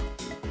 Nope.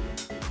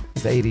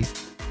 It's the 80s.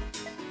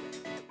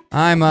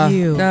 I'm a...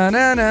 You.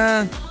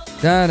 Da-da-da,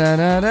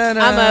 da-da-da-da-da.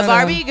 I'm a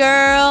Barbie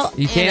girl.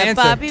 You can't and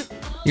a answer. Barbie.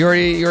 You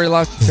already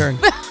lost your turn.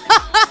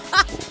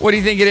 What do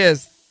you think it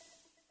is?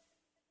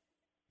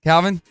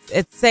 Calvin?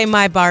 It's Say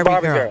My Barbie,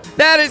 Barbie girl. girl.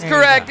 That is There you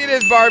correct. go. It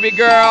is Barbie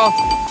Girl.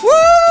 Woo!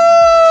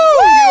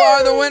 You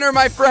are the winner,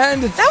 my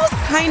friend. That was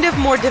kind of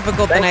more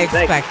difficult than I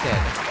Thank you.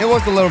 expected. It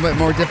was a little bit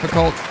more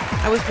difficult.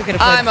 I wish we could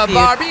have. I'm a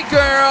Barbie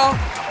girl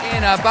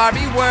in a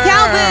Barbie world.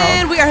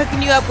 Calvin, we are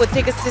hooking you up with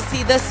tickets to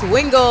see the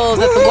Swingles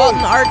at the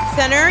Walton Arts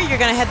Center. You're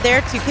going to head there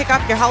to kick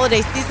off your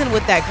holiday season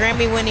with that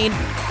Grammy-winning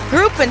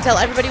group and tell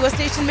everybody what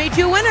station made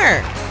you a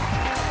winner.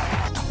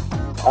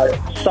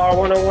 Star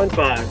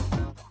 1015.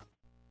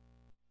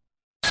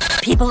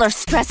 People are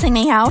stressing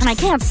me out and I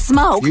can't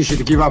smoke. You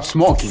should give up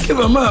smoking. Give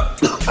them up.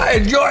 I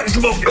enjoy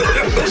smoking.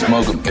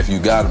 Smoke them if you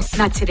got them.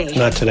 Not today.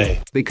 Not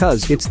today.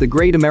 Because it's the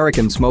Great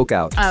American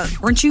Smokeout.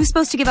 Weren't you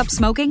supposed to give up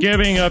smoking?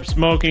 Giving up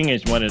smoking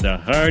is one of the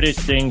hardest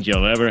things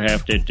you'll ever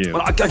have to do.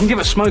 Well, I can give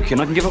up smoking.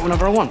 I can give it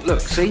whenever I want.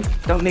 Look, see?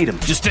 Don't need them.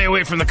 Just stay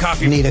away from the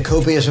coffee. You need a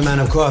copious amount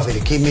of coffee to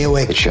keep me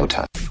awake. It's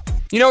showtime.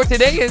 You know what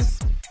today is?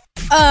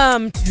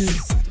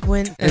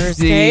 Tuesday, It's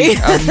Thursday.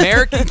 the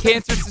American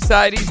Cancer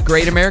Society's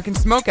Great American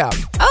Smokeout.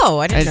 Oh,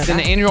 I didn't know It's that.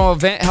 an annual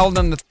event held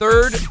on the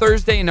third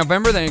Thursday in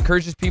November that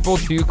encourages people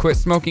to quit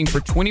smoking for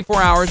 24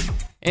 hours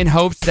in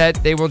hopes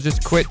that they will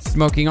just quit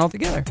smoking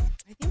altogether.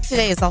 I think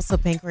today is also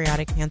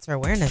Pancreatic Cancer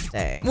Awareness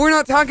Day. We're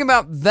not talking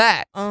about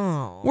that.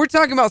 Oh. We're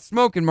talking about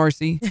smoking,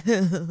 Marcy.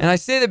 And I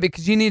say that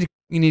because you need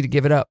to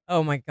give it up.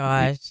 Oh my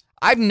gosh.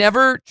 I've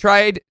never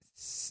tried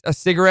a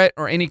cigarette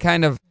or any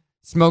kind of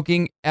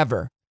smoking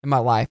ever in my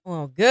life.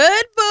 Well,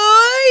 good for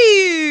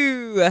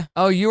you.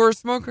 Oh, you were a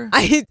smoker?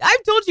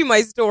 I've told you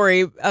my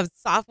story of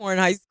sophomore in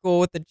high school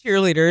with the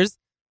cheerleaders.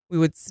 We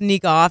would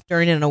sneak off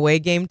during an away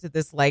game to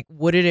this like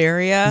wooded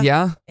area.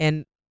 Yeah.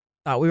 And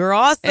thought we were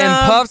awesome. And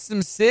puff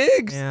some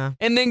cigs. Yeah.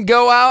 And then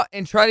go out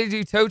and try to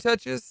do toe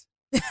touches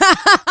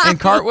and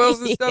cartwheels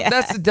and stuff. Yeah.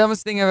 That's the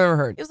dumbest thing I've ever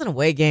heard. It was an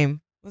away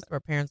game. Most of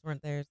our parents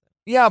weren't there. So.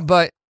 Yeah,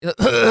 but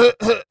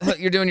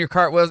you're doing your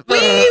cartwheels.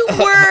 We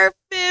were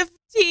 15.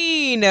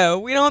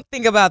 We don't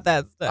think about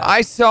that stuff.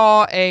 I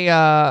saw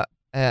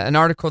an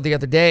article the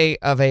other day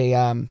of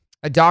a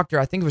doctor,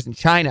 I think it was in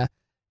China,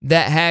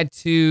 that had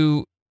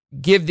to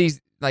give these,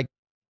 like,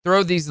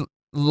 throw these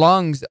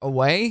lungs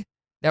away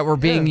that were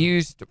being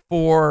used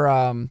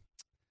for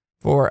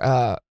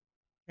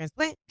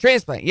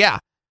transplant. Yeah,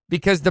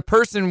 because the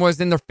person was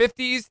in their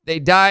 50s, they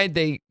died,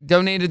 they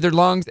donated their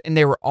lungs, and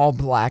they were all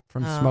black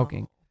from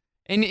smoking.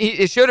 And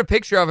it showed a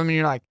picture of him, and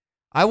you're like,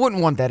 I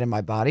wouldn't want that in my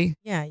body.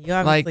 Yeah, you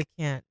obviously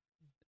can't.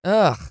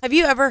 Ugh. Have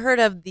you ever heard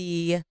of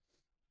the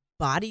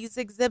Bodies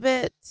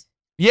exhibit?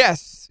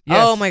 Yes.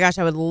 Oh my gosh,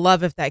 I would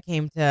love if that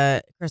came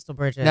to Crystal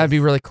Bridges. That'd be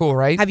really cool,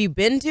 right? Have you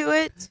been to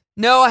it?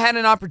 No, I had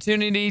an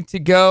opportunity to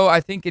go, I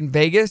think, in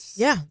Vegas.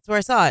 Yeah, that's where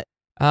I saw it.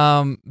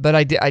 But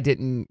I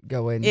didn't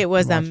go in. It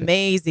was and watch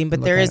amazing, but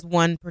Look there at is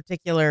one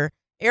particular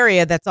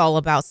area that's all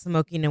about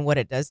smoking and what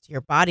it does to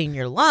your body and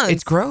your lungs.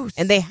 It's gross.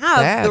 And they have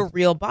Bad. the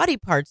real body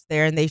parts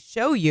there, and they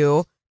show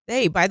you,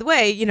 hey, by the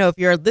way, if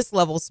you're this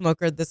level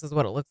smoker, this is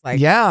what it looks like.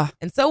 Yeah.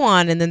 And so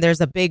on. And then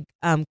there's a big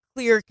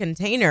clear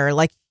container,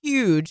 like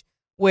huge,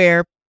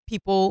 where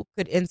people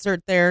could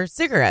insert their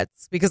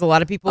cigarettes, because a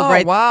lot of people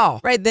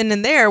right then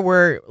and there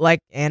were like,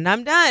 and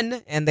I'm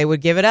done, and they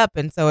would give it up,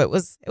 and so it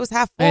was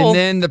half full. And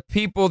then the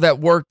people that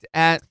worked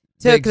at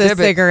took the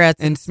exhibit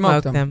cigarettes and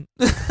smoked them.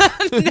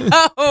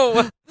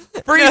 No.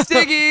 Free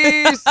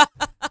ciggies.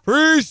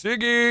 Free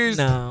ciggies.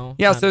 No.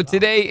 Yeah, not so at all.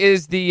 today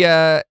is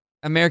the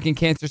American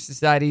Cancer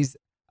Society's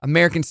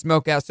American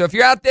Smokeout. So if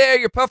you're out there,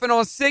 you're puffing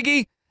on a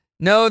ciggy,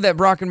 know that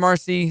Brock and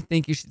Marcy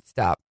think you should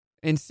stop.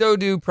 And so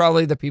do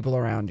probably the people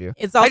around you.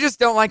 I just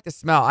don't like the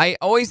smell. I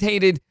always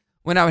hated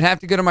when I would have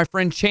to go to my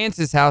friend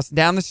Chance's house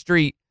down the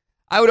street.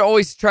 I would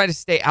always try to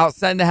stay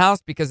outside the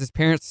house because his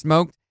parents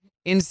smoked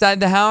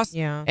inside the house.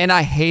 Yeah. And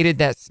I hated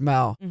that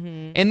smell.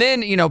 Mhm. And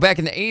then, back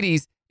in the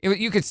 80s,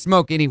 you could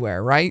smoke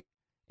anywhere, right?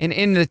 And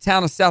in the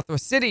town of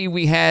Southwest City,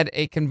 we had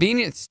a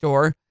convenience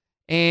store.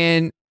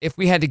 And if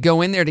we had to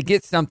go in there to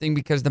get something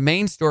because the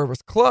main store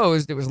was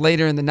closed, it was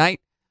later in the night,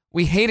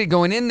 we hated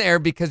going in there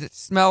because it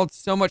smelled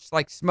so much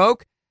like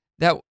smoke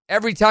that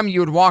every time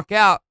you would walk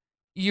out,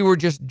 you were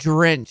just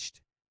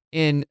drenched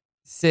in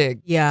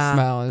cig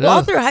smell. Well, all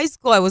Ugh. through high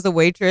school, I was a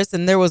waitress,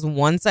 and there was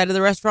one side of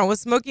the restaurant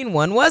was smoking,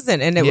 one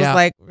wasn't. And it was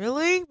like,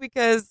 really?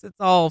 Because it's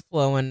all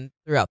flowing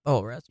throughout the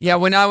whole restaurant. Yeah,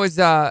 when I was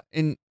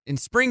in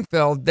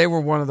Springfield, they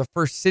were one of the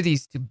first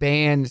cities to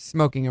ban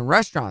smoking in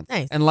restaurants,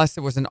 Nice. unless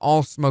it was an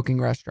all-smoking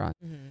restaurant.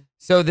 Mm-hmm.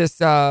 So this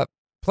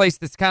place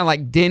that's kind of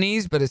like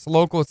Denny's, but it's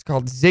local, it's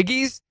called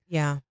Ziggy's.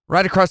 Yeah.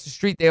 Right across the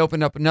street, they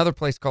opened up another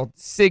place called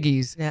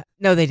Siggy's. Yeah.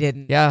 No, they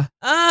didn't. Yeah.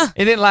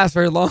 It didn't last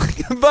very long,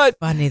 but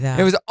funny though.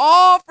 It was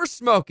all for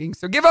smoking.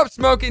 So give up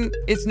smoking.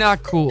 It's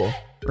not cool,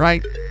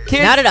 right?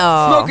 Kids, Not at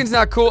all. Smoking's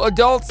not cool.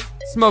 Adults,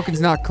 smoking's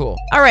not cool.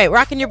 All right,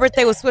 rocking your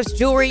birthday with Swiss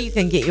Jewelry. You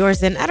can get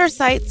yours in at our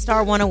site,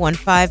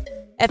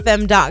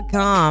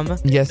 star1015fm.com.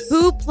 Yes.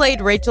 Who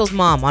played Rachel's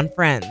mom on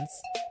Friends?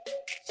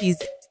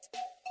 She's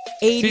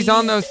 80. She's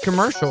on those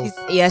commercials.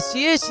 Yes,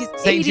 she is. She's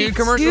St. Jude 82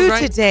 commercials,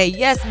 right? today.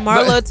 Yes,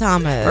 Marlo But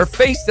Thomas. Her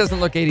face doesn't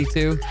look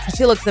 82.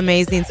 She looks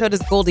amazing. So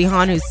does Goldie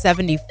Hawn, who's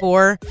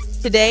 74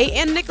 today,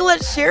 and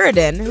Nicolette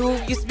Sheridan, who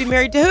used to be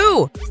married to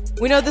who?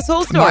 We know this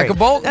whole story. Michael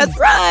Bolton. That's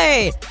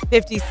right.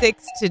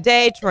 56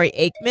 today. Troy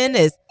Aikman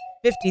is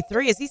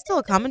 53. Is he still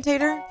a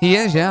commentator? He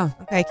is, yeah.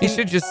 Okay. He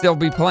should just still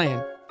be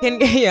playing. Ken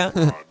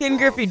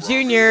Griffey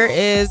Jr.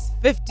 is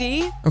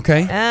 50.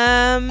 Okay.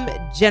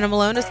 Jenna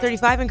Malone is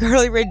 35, and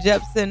Carly Rae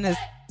Jepsen is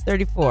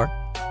 34.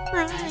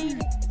 Right.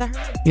 Is that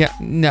her? Yeah,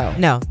 no.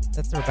 No,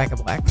 that's Rebecca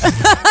Black.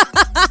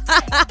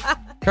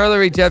 Carly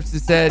Rae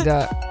Jepsen said,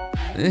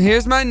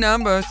 here's my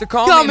number, so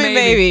call me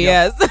maybe.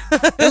 Yeah.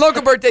 Yes. And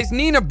local birthdays,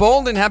 Nina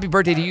Bolden, happy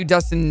birthday to you.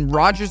 Dustin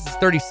Rogers is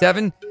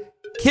 37.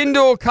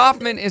 Kendall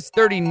Kaufman is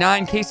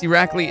 39. Casey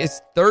Rackley is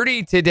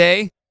 30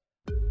 today.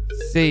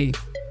 Let's see.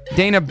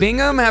 Dana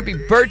Bingham, happy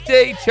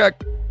birthday.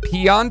 Chuck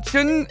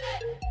Pianchen,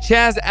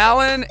 Chaz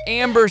Allen,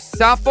 Amber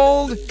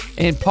Saffold,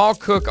 and Paul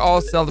Cook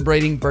all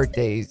celebrating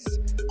birthdays.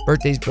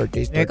 Birthdays.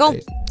 There you go. All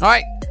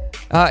right.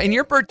 And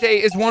your birthday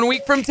is 1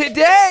 week from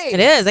today. It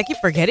is. I keep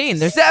forgetting.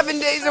 There's 7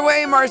 days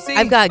away, Marcy.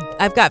 I've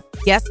got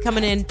guests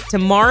coming in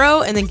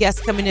tomorrow and then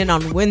guests coming in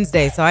on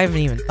Wednesday, so I haven't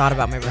even thought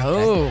about my birthday.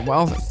 Oh,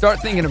 well,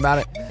 start thinking about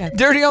it. Okay.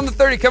 Dirty on the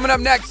 30 coming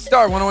up next.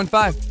 Star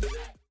 1015.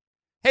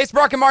 Hey, it's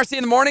Brock and Marcy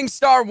in the morning.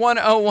 Star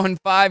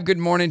 1015. Good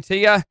morning to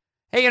you.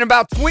 Hey, in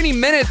about 20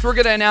 minutes, we're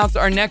going to announce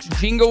our next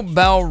Jingle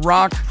Bell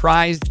Rock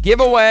prize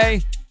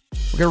giveaway.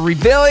 We're going to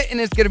reveal it,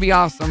 and it's going to be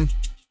awesome.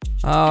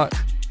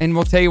 And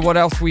we'll tell you what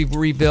else we've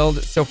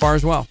revealed so far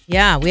as well.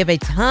 Yeah, we have a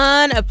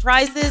ton of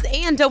prizes.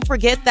 And don't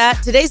forget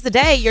that today's the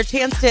day, your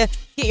chance to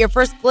get your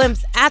first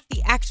glimpse at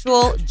the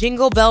actual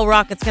Jingle Bell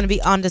Rock. It's going to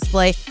be on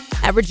display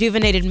at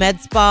Rejuvenated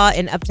Med Spa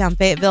in Uptown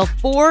Fayetteville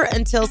 4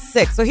 until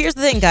 6. So here's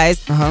the thing,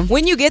 guys.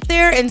 When you get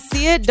there and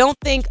see it, don't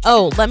think,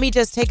 oh, let me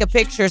just take a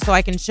picture so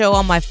I can show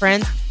all my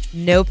friends.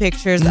 No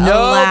pictures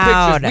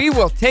allowed. Pictures. We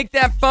will take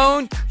that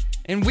phone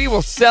and we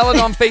will sell it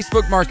on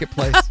Facebook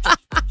Marketplace.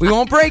 We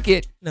won't break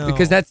it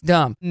because that's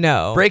dumb.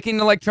 No.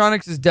 Breaking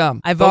electronics is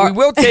dumb. But we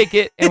will take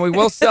it and we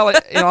will sell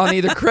it on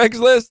either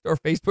Craigslist or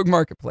Facebook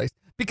Marketplace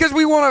because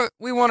we want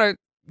to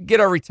get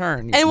our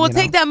return. And we'll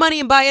take that money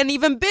and buy an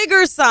even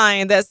bigger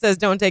sign that says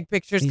don't take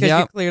pictures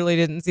because you clearly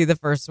didn't see the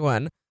first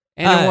one.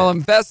 And then we'll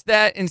invest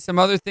that in some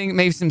other thing,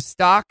 maybe some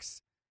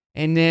stocks,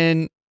 and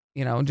then,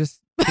 just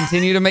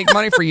continue to make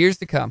money for years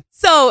to come.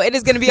 So it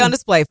is going to be on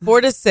display 4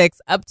 to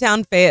 6,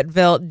 Uptown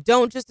Fayetteville.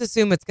 Don't just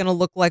assume it's going to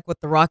look like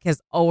what The Rock has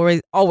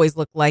always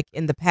looked like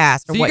in the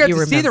past. Or So what you got you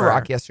to remember. see The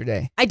Rock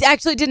yesterday. I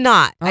actually did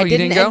not. Oh, I you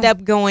didn't didn't end go?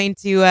 up going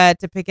to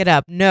pick it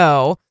up.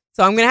 No.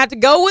 So I'm going to have to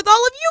go with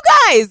all of you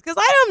guys because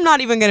I'm not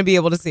even going to be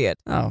able to see it.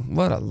 Oh,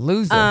 what a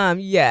loser.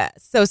 Yeah.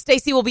 So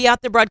Stacy will be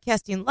out there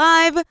broadcasting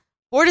live,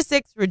 4 to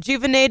 6,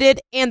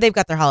 Rejuvenated, and they've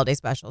got their holiday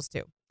specials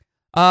too.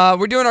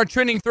 We're doing our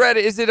trending thread.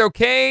 Is it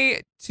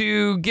okay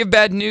to give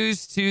bad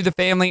news to the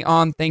family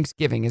on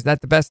Thanksgiving? Is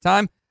that the best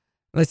time?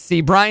 Let's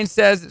see. Brian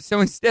says, so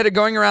instead of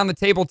going around the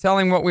table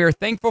telling what we are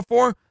thankful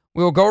for,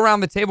 we will go around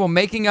the table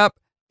making up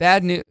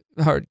bad news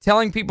or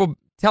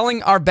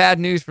telling our bad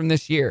news from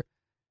this year.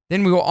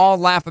 Then we will all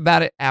laugh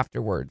about it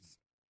afterwards.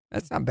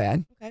 That's not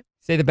bad. Okay.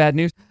 Say the bad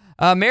news.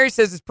 Mary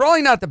says, it's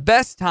probably not the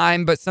best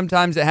time, but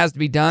sometimes it has to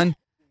be done.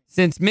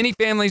 Since many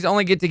families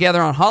only get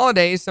together on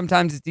holidays,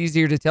 sometimes it's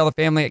easier to tell the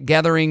family at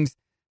gatherings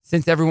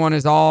since everyone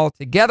is all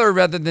together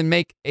rather than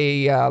make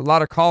a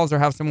lot of calls or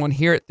have someone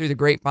hear it through the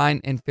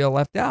grapevine and feel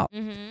left out.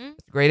 Mm-hmm.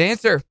 That's a great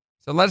answer.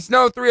 So let us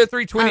know,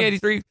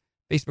 303-2083,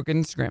 Facebook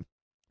and Instagram.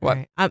 What?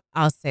 Right.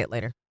 I'll say it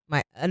later.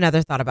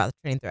 Another thought about the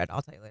train thread.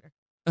 I'll tell you later.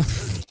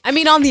 I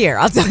mean, on the air.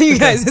 I'll tell you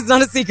guys. It's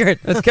not a secret.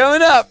 It's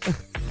coming up.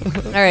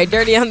 All right,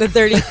 Dirty on the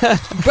 30.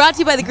 Brought to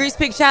you by the Grease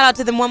Pig. Shout out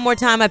to them one more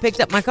time. I picked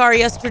up my car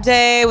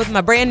yesterday with my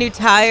brand new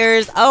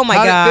tires. Oh, my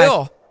God. How'd it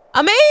feel?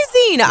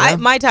 Amazing. Yeah.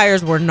 My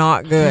tires were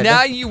not good.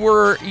 Now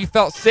you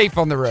felt safe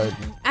on the road.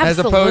 Absolutely. As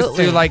opposed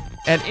to like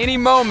at any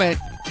moment,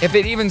 if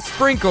it even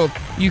sprinkled,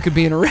 you could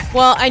be in a wreck.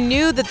 Well, I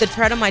knew that the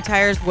tread on my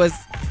tires was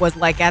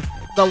like at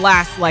the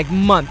last like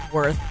month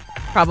worth.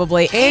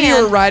 Probably. And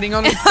you were riding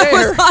on the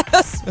spare. I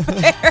was on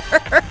a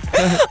spare.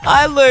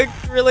 I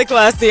looked really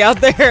classy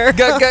out there.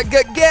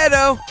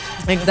 Ghetto.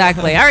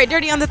 Exactly. All right,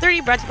 Dirty on the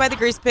 30, brought to you by the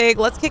Grease Pig.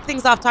 Let's kick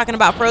things off talking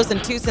about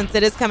Frozen 2 since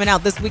it is coming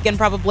out this weekend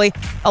probably.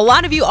 A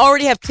lot of you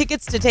already have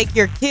tickets to take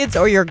your kids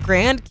or your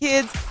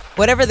grandkids,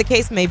 whatever the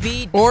case may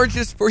be. Or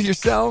just for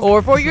yourself.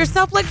 Or for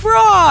yourself like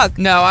Brock.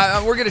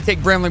 No, we're going to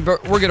take Bramley,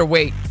 but we're going to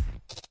wait.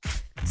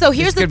 So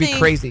here's the thing be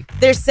crazy.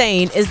 They're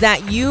saying is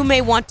that you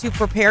may want to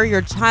prepare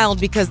your child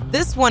because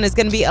this one is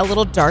going to be a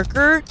little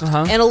darker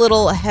and a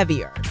little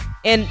heavier.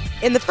 And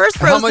in the first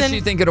Frozen... How much do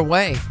you think it'll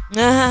weigh?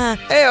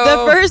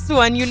 The first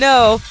one,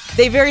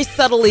 they very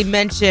subtly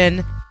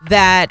mention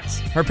that...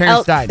 Her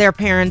parents died. Their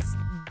parents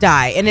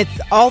die. And it's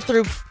all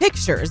through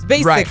pictures,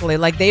 basically. Right.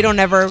 Like, they don't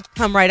ever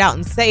come right out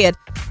and say it.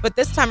 But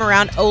this time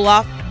around,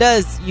 Olaf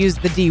does use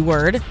the D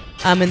word.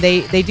 And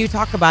they do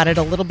talk about it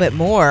a little bit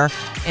more.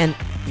 And...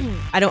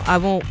 I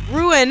won't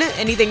ruin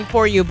anything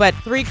for you, but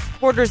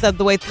 3/4 of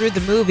the way through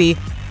the movie,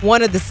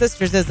 one of the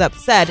sisters is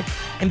upset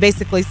and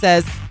basically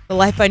says, "The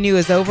life I knew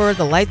is over.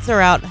 The lights are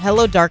out.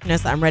 Hello,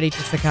 darkness. I'm ready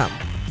to succumb."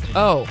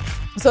 Oh.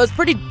 So it's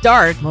pretty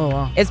dark. Oh,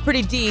 wow. It's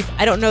pretty deep.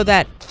 I don't know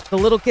that the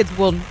little kids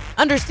will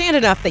understand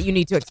enough that you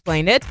need to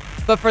explain it.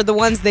 But for the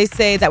ones they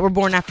say that were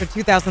born after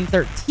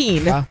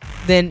 2013,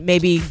 then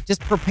maybe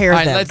just prepare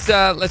them. All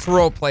right, let's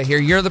role play here.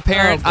 You're the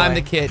parent. I'm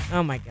the kid.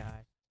 Oh, my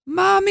God.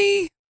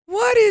 Mommy,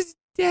 what is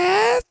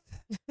death?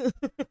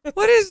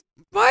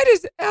 Why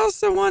does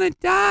Elsa want to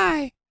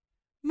die?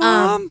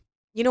 Mom?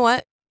 You know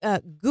what?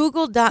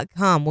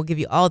 Google.com will give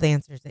you all the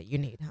answers that you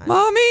need, honey.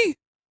 Mommy?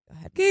 Go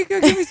ahead. Can you go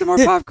give me some more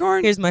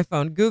popcorn? Here's my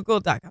phone.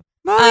 Google.com.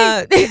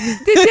 Mommy,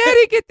 did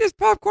Daddy get this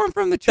popcorn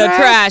from the trash? The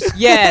trash,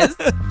 yes.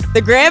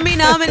 The Grammy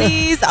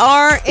nominees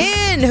are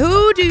in.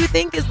 Who do you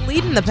think is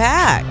leading the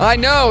pack? I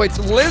know. It's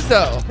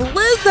Lizzo.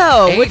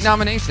 8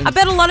 nominations. I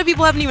bet a lot of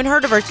people haven't even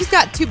heard of her. She's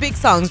got 2 big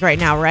songs right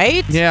now,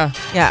 right? Yeah.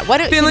 Yeah.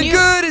 Feeling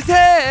good as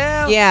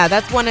hell. Yeah,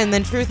 that's one. And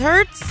then Truth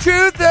Hurts.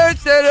 Truth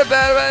Hurts. They're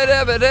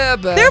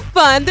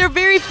fun. They're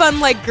very fun,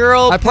 like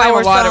girl I play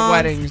power a lot songs. at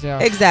weddings. Yeah.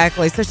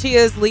 Exactly. So she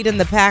is leading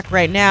the pack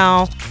right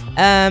now.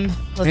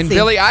 Let's see.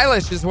 Billie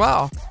Eilish as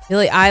well.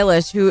 Billie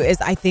Eilish, who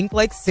is, I think,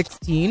 like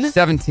 16.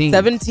 17.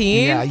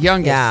 17? Yeah,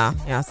 youngest.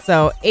 Yeah.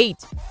 So 8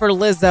 for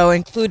Lizzo,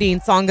 including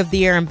Song of the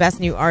Year and Best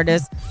New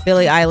Artist.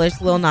 Billie Eilish,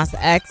 Lil Nas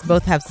X,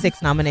 both have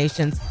 6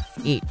 nominations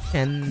each.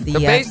 And so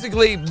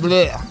basically,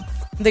 bleh.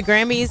 The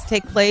Grammys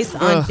take place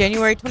on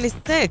January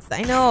 26th.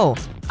 I know.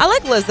 I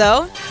like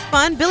Lizzo. It's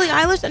fun. Billie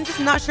Eilish, I'm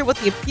just not sure what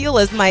the appeal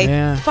is. My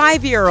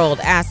 5-year-old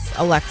asks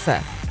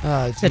Alexa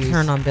to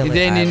turn on Billie Eilish.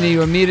 Then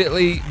you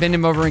immediately bend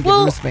him over and give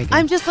him a spanking.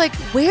 I'm just like,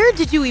 where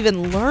did you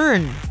even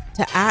learn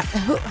to act?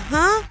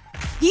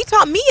 He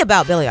taught me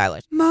about Billie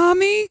Eilish.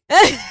 Mommy,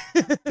 can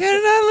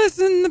I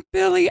listen to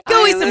Billie Eilish?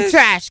 Go eat some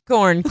trash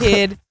corn,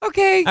 kid.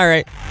 Okay. All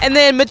right. And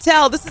then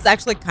Mattel, this is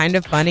actually kind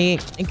of funny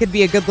and could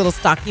be a good little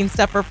stocking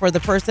stuffer for the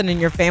person in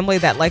your family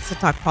that likes to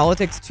talk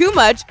politics too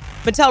much.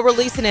 Mattel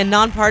releasing a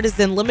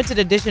nonpartisan limited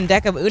edition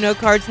deck of Uno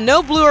cards.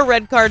 No blue or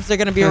red cards. They're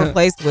going to be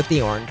replaced with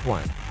the orange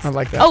ones. I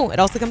like that. Oh, it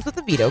also comes with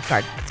a veto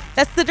card.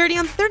 That's the Dirty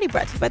on the 30,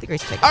 brought to you by the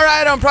Grease Pig. All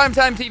right, on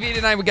Primetime TV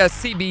tonight, we got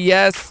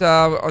CBS.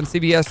 On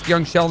CBS,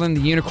 Young Sheldon, The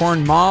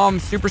Unicorn, Mom,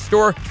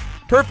 Superstore,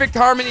 Perfect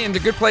Harmony, and The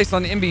Good Place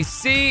on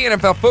NBC.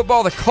 NFL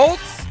football, the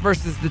Colts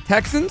versus the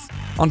Texans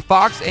on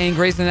Fox, and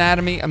Grey's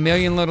Anatomy, A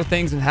Million Little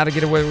Things, and How to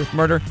Get Away with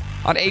Murder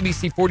on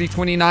ABC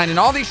 40/29. And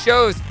all these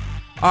shows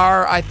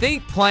are, I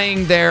think,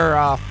 playing their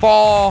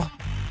fall...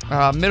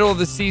 middle of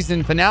the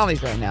season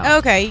finales right now.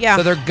 Okay, yeah.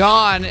 So they're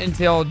gone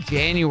until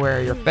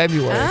January or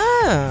February.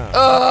 What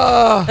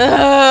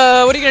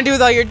are you going to do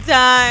with all your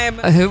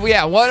time?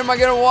 Yeah, what am I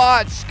going to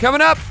watch?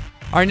 Coming up,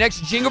 our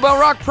next Jingle Bell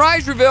Rock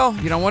prize reveal.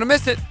 You don't want to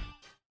miss it.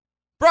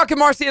 Brock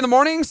and Marci in the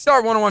morning,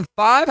 Star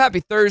 101.5. Happy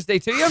Thursday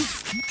to you.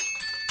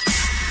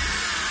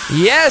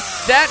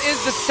 Yes, that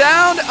is the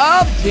sound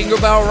of Jingle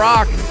Bell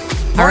Rock.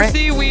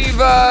 Marci, we've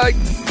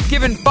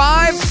given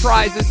 5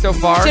 prizes so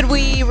far. Should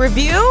we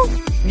review?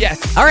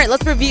 Yes. All right,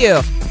 let's review.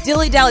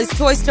 Dilly Dally's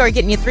Toy Store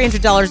getting you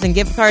 $300 in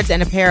gift cards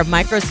and a pair of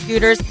micro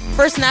scooters.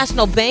 First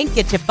National Bank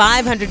gets you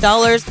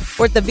 $500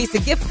 worth of Visa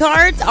gift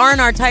cards.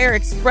 R&R Tire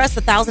Express,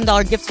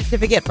 $1,000 gift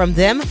certificate from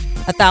them.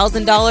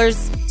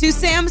 $1,000 to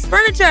Sam's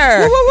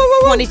Furniture.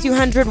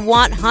 2,200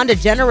 watt Honda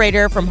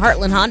generator from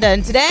Heartland Honda.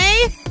 And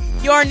today,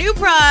 Your new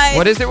prize.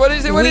 What is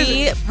it?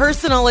 We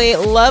personally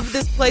love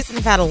this place and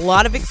have had a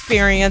lot of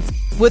experience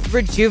with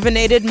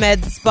Rejuvenated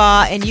Med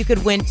Spa, and you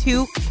could win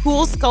 2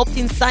 cool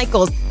sculpting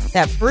cycles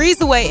that freeze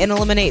away and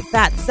eliminate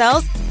fat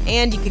cells,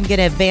 and you can get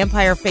a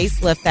vampire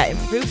facelift that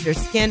improves your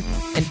skin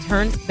and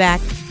turns back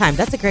time.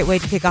 That's a great way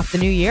to kick off the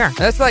new year.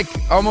 That's like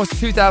almost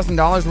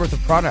 $2,000 worth of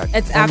product.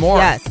 It's or more.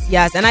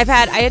 Yes. And I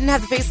didn't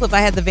have the facelift. I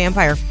had the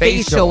vampire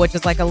facial, which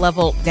is like a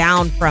level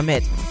down from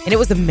it. And it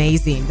was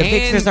amazing. The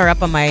pictures are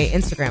up on my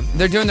Instagram.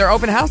 They're doing their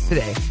open house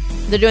today.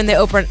 They're doing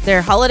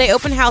their holiday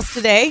open house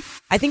today.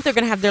 I think they're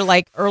going to have their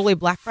like early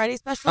Black Friday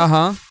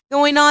special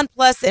going on.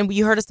 Plus, and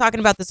you heard us talking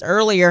about this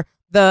earlier,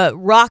 the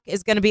Rock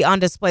is going to be on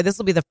display. This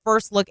will be the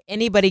first look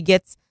anybody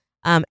gets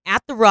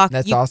at the Rock.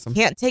 That's awesome.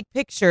 You can't take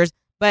pictures,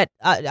 but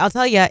I'll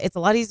tell you, it's a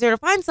lot easier to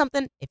find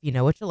something if you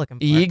know what you're looking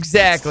for.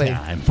 Exactly. It's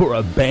time for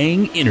a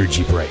Bang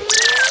Energy Break.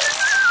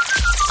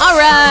 All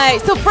right.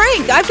 So,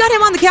 Frank, I've got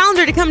him on the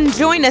calendar to come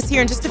join us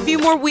here in just a few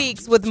more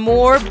weeks with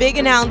more big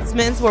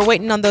announcements. We're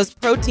waiting on those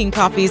protein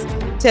coffees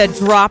to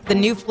drop, the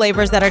new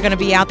flavors that are going to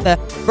be out, the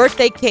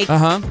birthday cake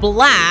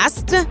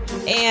blast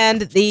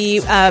and the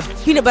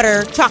peanut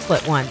butter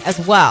chocolate one as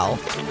well.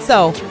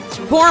 So,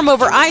 pour them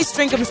over ice,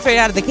 drink them straight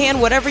out of the can,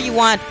 whatever you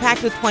want,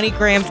 packed with 20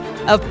 grams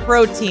of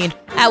protein.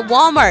 At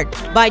Walmart,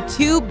 buy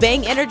 2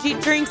 Bang Energy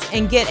drinks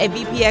and get a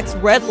VPX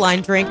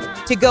Redline drink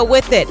to go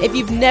with it. If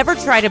you've never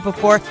tried it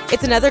before,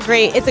 it's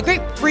a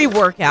great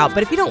pre-workout.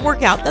 But if you don't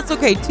work out, that's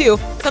okay too.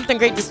 Something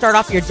great to start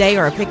off your day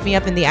or a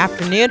pick-me-up in the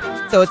afternoon.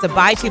 So it's a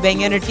buy 2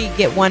 Bang Energy,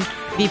 get 1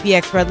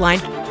 VPX Redline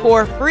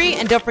for free.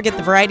 And don't forget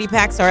the variety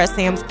packs are at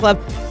Sam's Club.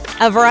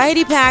 A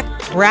variety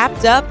pack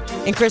wrapped up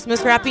in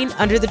Christmas wrapping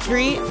under the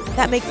tree.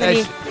 That makes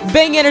any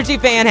Bang Energy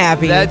fan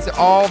happy. That's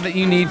all that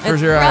you need for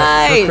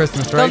for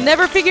Christmas, right? They'll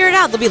never figure it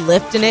out. They'll be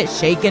lifting it,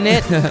 shaking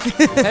it.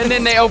 And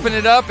then they open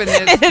it up and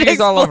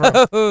it's all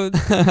over.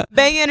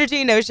 Bang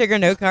Energy, no sugar,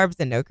 no carbs,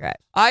 and no crash.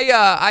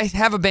 I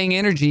have a Bang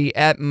Energy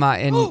at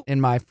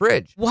in my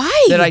fridge.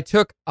 Why? That I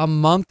took a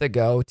month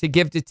ago to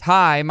give to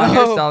Ty, my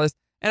hairstylist,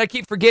 and I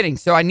keep forgetting.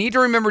 So I need to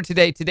remember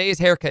today. Today is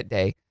haircut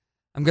day.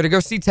 I'm going to go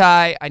see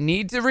Ty. I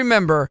need to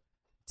remember,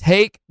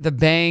 take the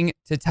Bang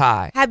to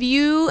Ty. Have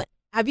you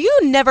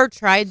never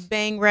tried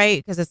Bang, right?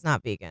 Because it's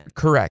not vegan.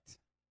 Correct.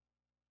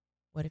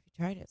 What if you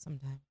tried it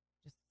sometime?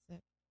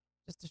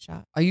 Just a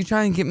shot. Are you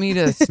trying to get me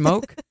to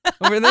smoke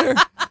over there?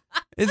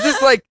 Is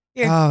this like,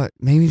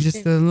 maybe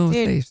just a little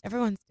taste?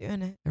 Everyone's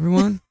doing it.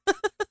 Everyone?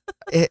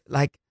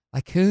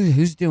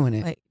 Who's doing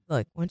it? Like,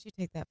 look, once you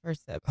take that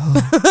first sip.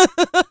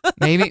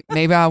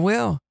 Maybe I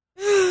will.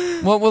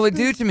 What will it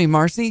do to me,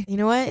 Marci? You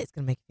know what? It's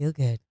going to make you feel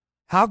good.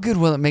 How good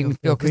will it make me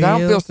feel? Because I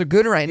don't feel so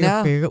good right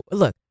now. Look,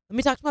 let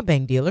me talk to my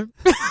Bang dealer.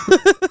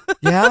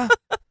 Yeah?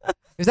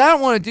 Because I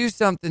don't want to do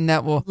something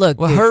that will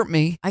hurt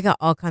me. I got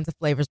all kinds of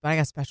flavors, but I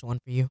got a special one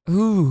for you.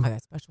 Ooh. I got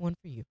a special one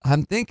for you.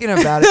 I'm thinking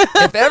about it.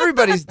 If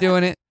everybody's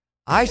doing it,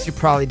 I should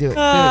probably do it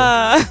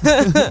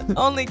too.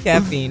 Only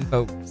caffeine,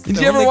 folks. Did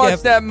you ever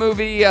watch that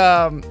movie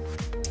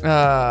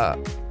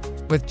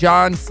with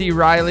John C.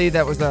 Reilly?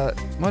 That was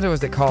what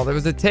was it called? It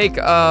was a take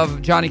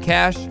of Johnny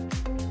Cash.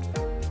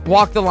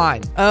 Walk the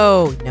Line.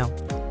 Oh, no.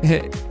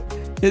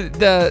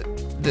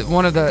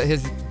 One of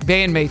his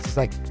bandmates is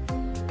like,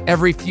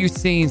 every few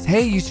scenes,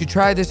 hey, you should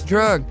try this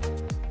drug.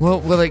 Well,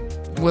 will it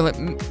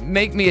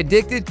make me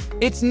addicted?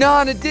 It's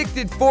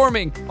non-addicted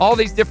forming. All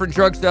these different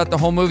drugs throughout the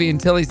whole movie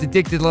until he's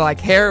addicted to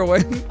like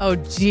heroin. Oh,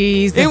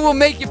 jeez. It will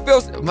make you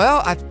feel,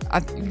 well, I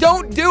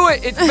don't do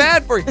it. It's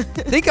bad for you. I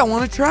think I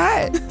want to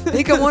try it. I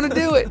think I want to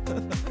do it.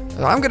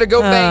 So I'm going to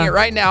go bang it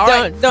right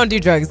now. Don't do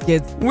drugs,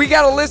 kids. We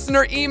got a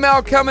listener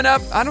email coming up.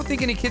 I don't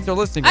think any kids are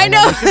listening I right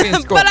know, now. They should be in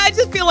school. but I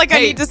just feel like I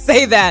need to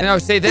say that. No,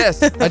 say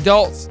this.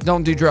 Adults,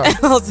 don't do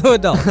drugs. Also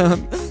adults.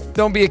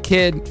 Don't be a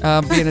kid, be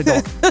an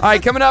adult. All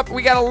right, coming up,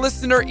 we got a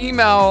listener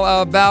email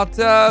about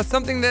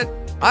something that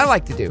I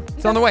like to do.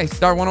 It's on the way.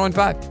 Star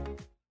 1015.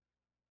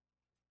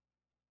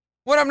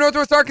 What up,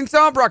 Northwest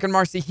Arkansas? Brock and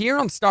Marci here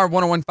on Star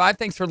 1015.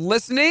 Thanks for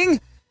listening.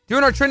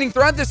 Doing our trending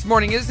thread this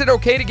morning. Is it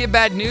okay to give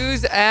bad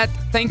news at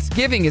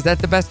Thanksgiving? Is that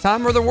the best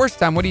time or the worst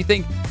time? What do you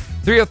think?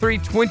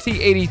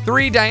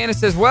 303-2083. Diana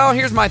says, well,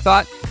 here's my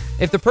thought.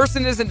 If the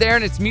person isn't there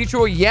and it's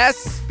mutual,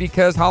 yes,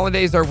 because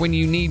holidays are when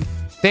you need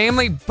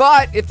family.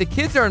 But if the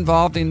kids are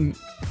involved and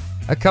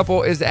a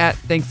couple is at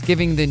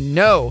Thanksgiving, then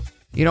no.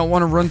 You don't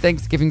want to ruin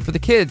Thanksgiving for the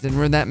kids and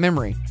ruin that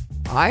memory.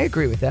 I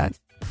agree with that.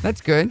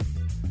 That's good.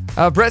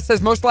 Brett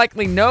says most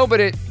likely no, but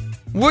it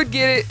would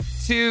get it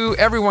to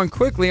everyone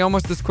quickly,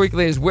 almost as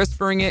quickly as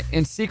whispering it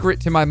in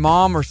secret to my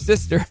mom or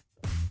sister.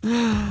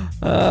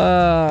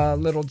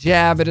 Little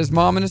jab at his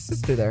mom and his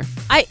sister there.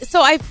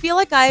 So I feel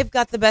like I've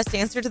got the best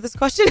answer to this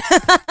question.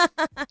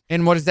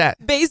 And what is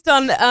that? Based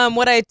on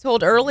what I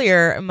told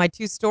earlier, my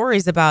 2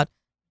 stories about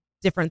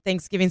different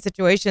Thanksgiving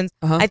situations,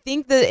 I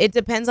think that it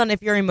depends on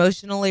if you're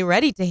emotionally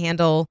ready to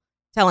handle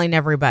telling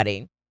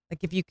everybody.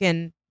 Like if you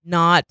can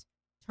not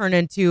turn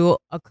into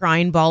a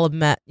crying ball of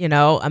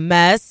a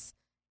mess,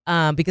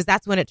 because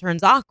that's when it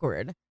turns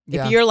awkward.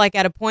 Yeah. If you're like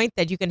at a point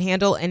that you can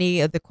handle any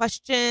of the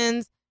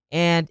questions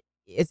and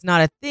it's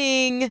not a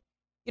thing.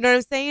 You know what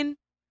I'm saying?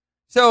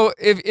 So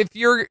if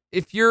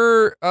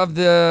you're of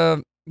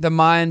the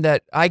mind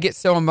that I get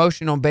so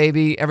emotional,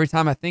 baby, every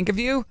time I think of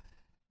you,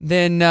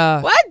 then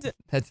what?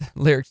 That's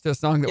lyrics to a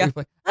song that we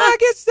play. I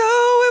get so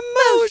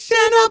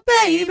emotional,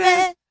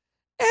 baby,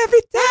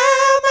 every time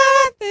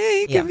I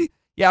think of you.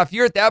 Yeah, if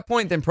you're at that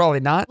point, then probably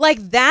not. Like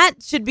that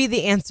should be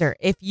the answer.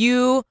 If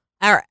you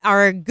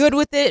are good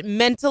with it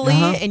mentally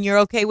and you're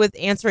okay with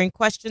answering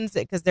questions,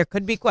 because there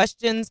could be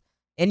questions,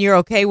 and you're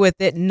okay with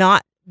it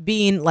not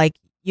being like,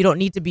 you don't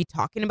need to be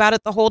talking about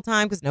it the whole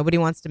time because nobody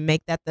wants to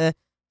make that the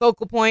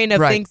focal point of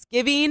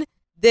Thanksgiving,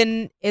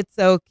 then it's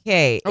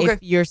okay.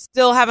 If you're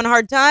still having a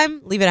hard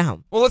time, leave it at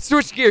home. Well, let's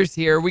switch gears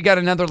here. We got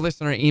another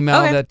listener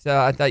email that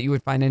I thought you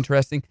would find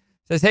interesting.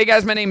 It says, hey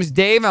guys, my name is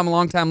Dave. I'm a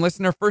longtime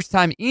listener,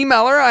 first-time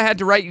emailer. I had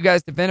to write you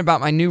guys to vent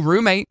about my new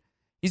roommate.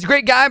 He's a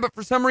great guy, but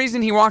for some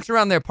reason he walks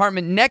around the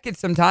apartment naked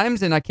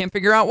sometimes, and I can't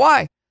figure out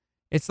why.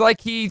 It's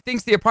like he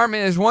thinks the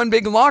apartment is one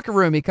big locker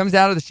room. He comes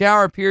out of the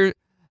shower, appears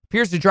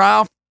to dry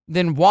off,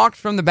 then walks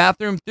from the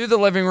bathroom through the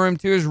living room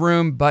to his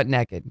room butt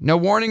naked. No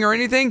warning or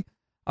anything.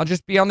 I'll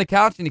just be on the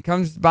couch and he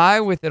comes by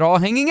with it all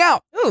hanging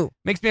out. Ooh.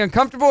 Makes me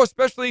uncomfortable,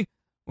 especially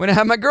when I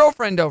have my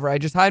girlfriend over. I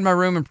just hide in my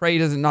room and pray he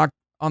doesn't knock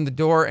on the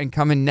door and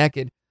come in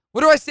naked.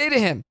 What do I say to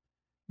him?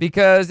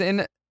 Because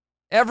in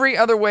every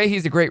other way,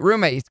 he's a great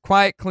roommate. He's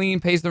quiet, clean,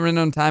 pays the rent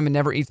on time, and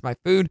never eats my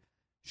food.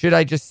 Should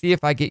I just see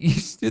if I get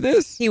used to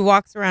this? He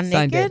walks around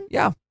Signed naked? Dave.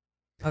 Yeah.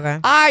 Okay.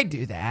 I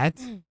do that.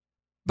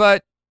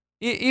 But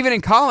even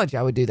in college,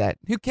 I would do that.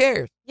 Who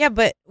cares? Yeah,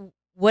 but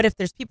what if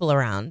there's people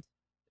around?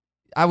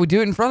 I would do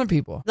it in front of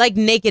people. Like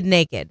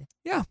naked.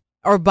 Yeah.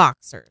 Or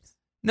boxers.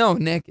 No,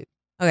 naked.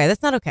 Okay,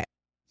 that's not okay.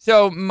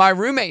 So my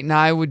roommate and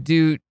I would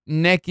do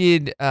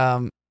naked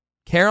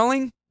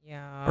caroling.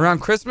 Yeah. Around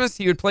Christmas,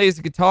 he would play his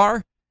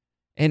guitar,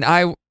 and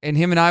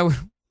him and I would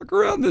walk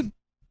around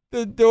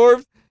the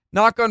doors,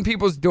 knock on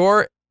people's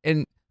door,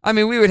 and I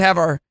mean, he would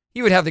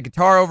have the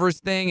guitar over his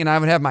thing, and I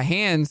would have my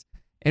hands,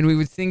 and we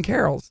would sing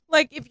carols.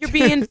 Like, if you're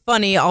being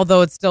funny,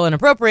 although it's still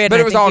inappropriate. But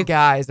it was all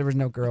guys. There was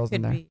no girls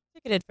in there. Be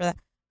ticketed for that.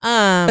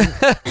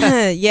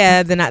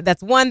 Yeah, then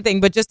that's one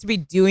thing. But just to be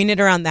doing it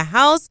around the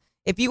house,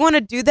 if you want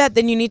to do that,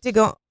 then you need to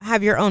go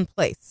have your own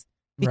place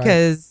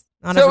because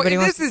not everybody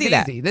wants to see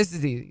that. This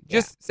is easy.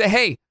 Just say,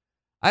 hey,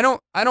 I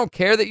don't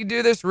care that you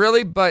do this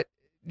really, but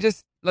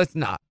just let's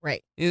not.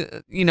 Right.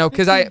 You know,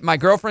 because my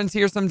girlfriend's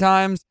here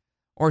sometimes,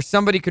 or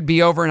somebody could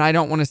be over, and I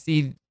don't want to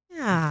see.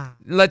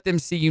 Let them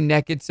see you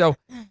naked. So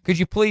could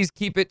you please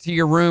keep it to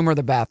your room or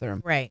the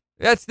bathroom? Right.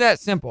 That's that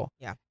simple.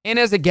 Yeah. And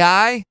as a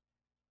guy,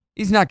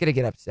 he's not going to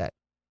get upset.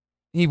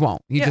 He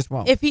won't. He just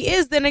won't. If he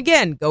is, then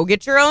again, go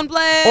get your own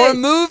place. Or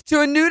move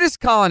to a nudist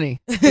colony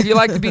if you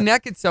like to be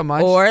naked so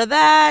much. Or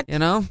that. You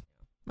know? All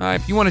right,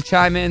 if you want to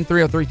chime in,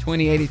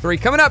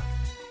 303-2083. Coming up,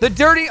 the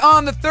Dirty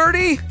on the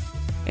 30.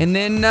 And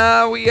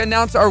then we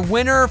announce our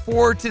winner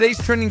for today's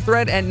trending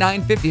thread at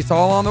 9:50. It's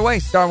all on the way.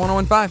 Star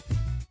 1015.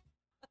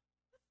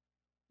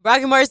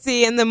 Brock and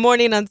Marci in the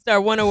morning on Star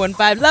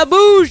 1015. La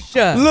Bouche.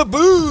 La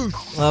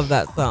Bouche. Love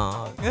that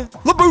song.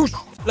 La Bouche.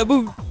 La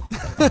Bouche.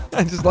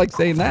 I just like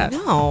saying that.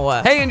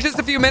 No. Hey, in just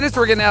a few minutes,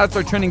 we're getting out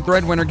our trending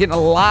thread winner. Getting a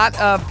lot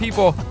of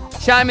people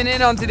chiming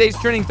in on today's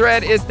trending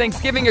thread. Is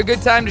Thanksgiving a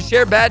good time to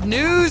share bad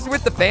news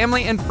with the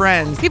family and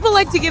friends? People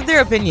like to give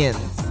their opinions.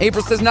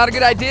 April says, not a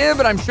good idea,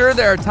 but I'm sure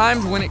there are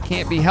times when it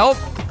can't be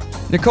helped.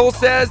 Nicole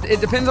says,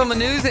 it depends on the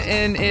news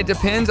and it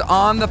depends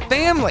on the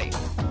family.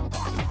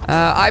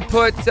 I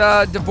put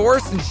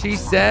divorce, and she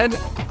said,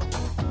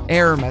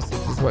 error message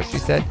is what she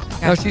said.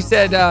 No, she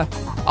said,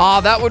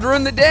 that would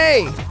ruin the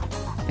day.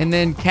 And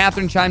then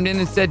Catherine chimed in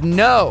and said,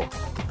 no.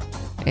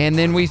 And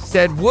then we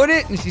said, would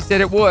it? And she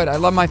said it would. I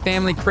love my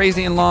family,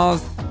 crazy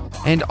in-laws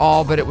and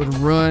all, but it would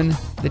ruin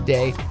the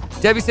day.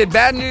 Debbie said,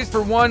 bad news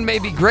for one may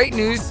be great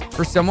news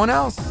for someone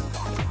else.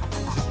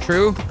 Which is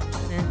true.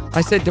 Yeah.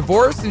 I said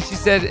divorce, and she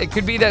said it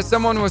could be that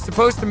someone was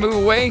supposed to move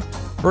away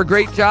for a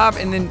great job,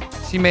 and then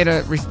she made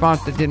a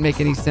response that didn't make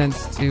any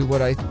sense to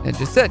what I had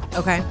just said.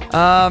 Okay.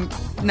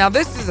 Now,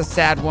 this is a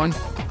sad one.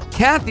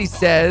 Kathy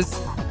says,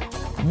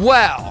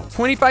 well,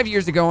 25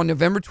 years ago on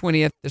November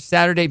 20th, the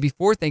Saturday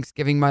before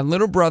Thanksgiving, my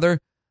little brother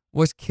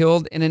was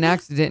killed in an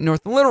accident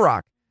north of Little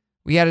Rock.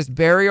 We had his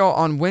burial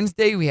on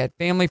Wednesday. We had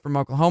family from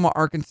Oklahoma,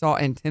 Arkansas,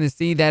 and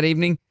Tennessee that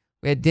evening.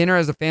 We had dinner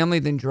as a family,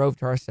 then drove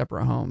to our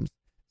separate homes.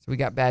 So we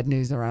got bad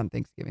news around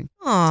Thanksgiving.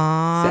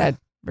 Aww. Sad.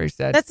 Very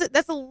sad.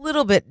 That's a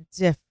little bit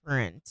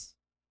different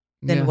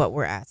than what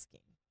we're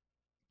asking.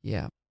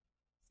 Yeah.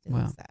 Still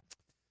Wow. sad.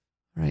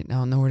 All right, now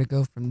I'll know where to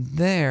go from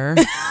there.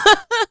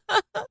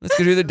 Let's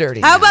go do the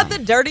dirty. How about the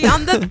dirty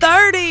on the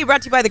 30?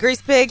 Brought to you by the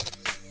Grease Pig.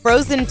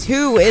 Frozen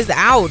 2 is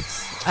out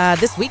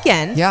this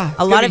weekend. Yeah.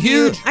 A lot of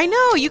huge. you. I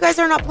know. You guys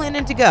are not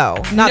planning to go.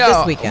 Not No,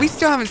 this weekend. We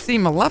still haven't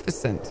seen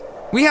Maleficent.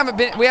 We haven't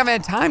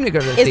had time to go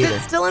to the theater. Is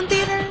it still in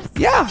theaters?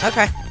 Yeah.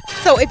 Okay.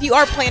 So if you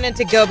are planning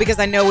to go, because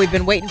I know we've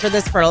been waiting for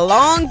this for a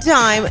long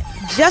time,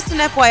 just an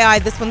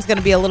FYI, this one's going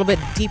to be a little bit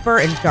deeper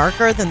and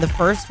darker than the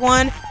first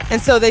one.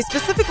 And so they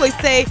specifically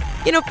say,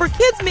 for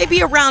kids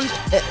maybe around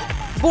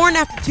born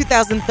after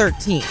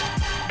 2013.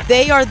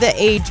 They are the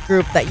age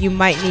group that you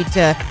might need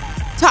to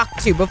talk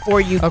to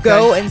before you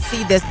go and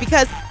see this.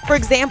 Because, for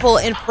example,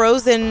 in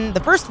Frozen, the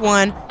first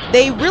one,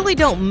 they really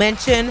don't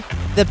mention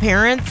the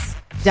parents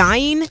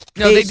dying.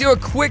 No, they do a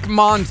quick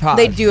montage.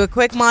 They do a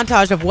quick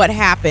montage of what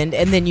happened,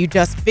 and then you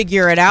just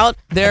figure it out.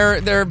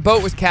 Their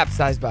boat was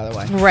capsized, by the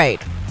way.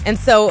 Right. And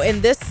so in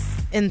this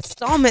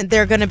installment,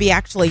 they're going to be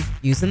actually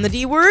using the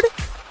D word.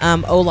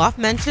 Olaf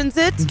mentions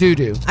it.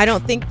 Doo-doo. I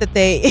don't think that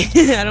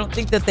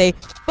they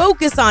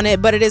focus on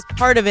it, but it is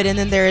part of it. And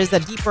then there is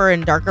a deeper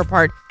and darker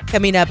part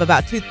coming up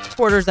about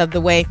 2/4 of the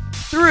way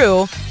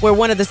through, where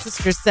one of the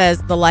sisters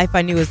says, "The life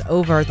I knew is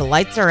over. The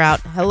lights are out.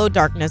 Hello,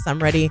 darkness. I'm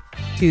ready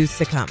to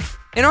succumb."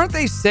 And aren't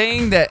they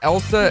saying that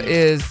Elsa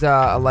is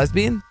a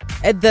lesbian?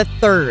 The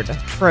third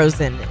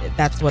Frozen,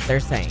 that's what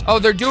they're saying. Oh,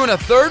 they're doing a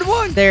third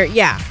one?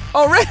 Yeah.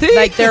 Already?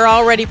 Like, they're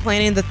already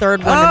planning the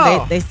third one,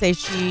 and they say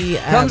she...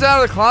 comes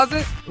out of the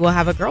closet? Will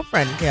have a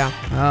girlfriend, yeah.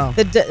 Oh.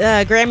 The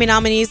Grammy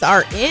nominees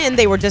are in.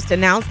 They were just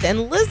announced,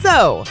 and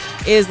Lizzo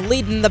is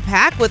leading the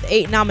pack with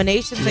 8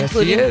 nominations,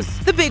 including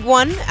the big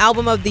one,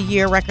 Album of the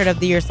Year, Record of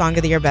the Year, Song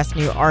of the Year, Best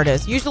New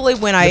Artist. Usually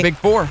when the big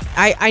 4.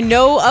 I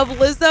know of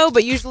Lizzo,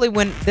 but usually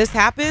when this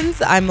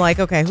happens, I'm like,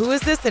 okay, who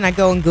is this? And I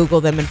go and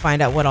Google them and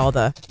find out what all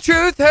the...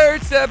 Truth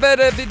hurts.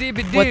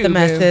 What the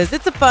mess is.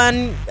 It's a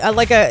fun,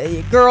 like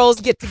a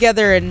girls get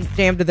together and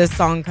jam to this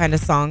song kind of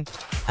song.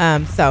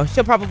 So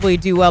she'll probably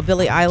do well.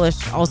 Billie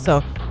Eilish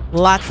also,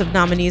 lots of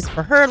nominees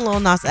for her, and Lil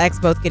Nas X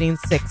both getting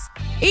 6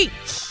 each.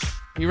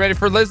 You ready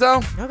for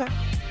Lizzo? Okay.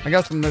 I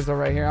got some Lizzo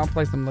right here. I'll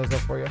play some Lizzo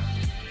for you.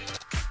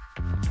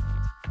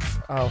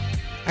 Oh. All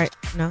right.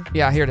 No?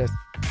 Yeah, here it is.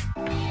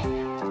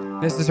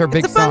 This is her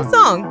big song. It's a fun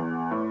song.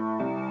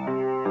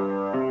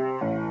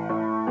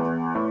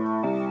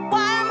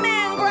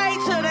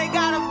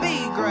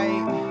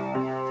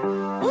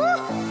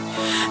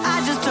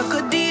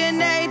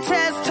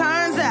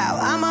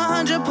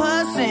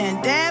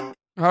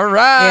 All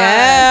right.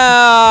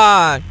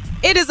 Yeah.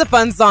 It is a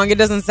fun song. It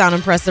doesn't sound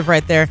impressive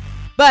right there.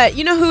 But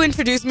you know who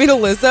introduced me to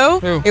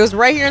Lizzo? Who? It was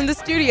right here in the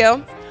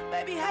studio.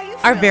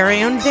 Our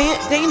very own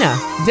Dana.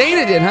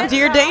 Dana did, huh?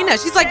 Dear Dana.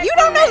 She's like, you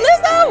don't know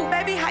Lizzo?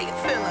 Baby, how you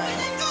feeling?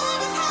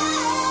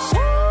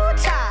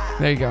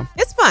 There you go.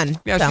 It's fun.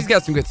 Yeah, So, she's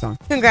got some good songs.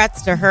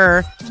 congrats to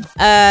her.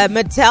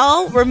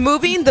 Mattel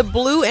removing the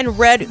blue and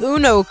red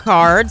Uno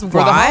cards. For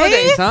the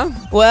holidays, huh?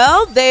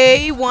 Well,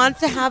 they want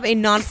to have a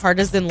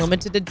nonpartisan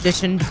limited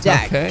edition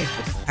deck. Okay.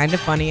 Kind of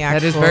funny,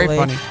 actually. That is very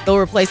funny. They'll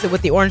replace it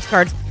with the orange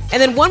cards.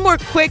 And then one more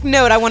quick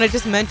note. I want to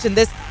just mention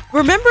this.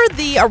 Remember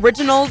the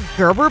original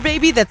Gerber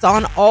baby that's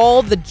on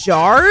all the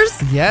jars?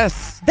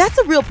 Yes. That's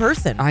a real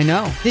person. I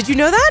know. Did you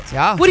know that?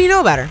 Yeah. What do you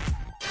know about her?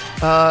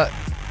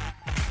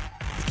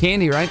 It's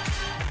Candy, right?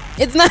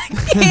 It's not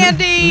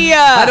Candy.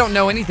 I don't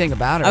know anything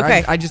about her.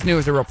 Okay. I just knew it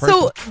was a real person.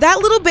 So that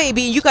little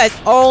baby, you guys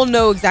all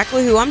know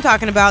exactly who I'm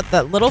talking about.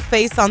 The little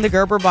face on the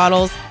Gerber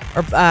bottles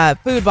or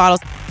food bottles.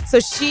 So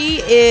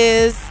she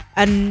is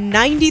a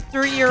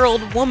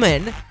 93-year-old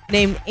woman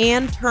named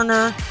Ann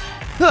Turner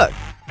Cook.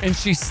 And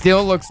she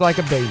still looks like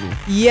a baby.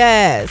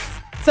 Yes.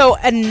 So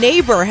a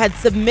neighbor had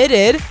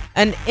submitted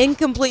an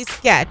incomplete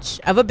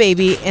sketch of a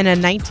baby in a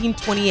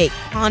 1928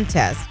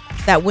 contest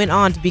that went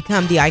on to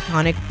become the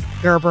iconic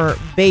Gerber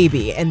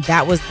baby, and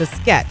that was the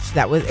sketch.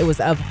 It was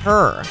of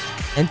her.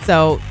 And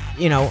so,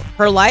 you know,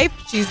 her life,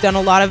 she's done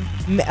a lot of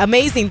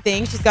amazing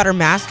things. She's got her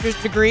master's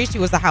degree. She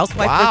was a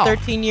housewife for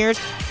 13 years.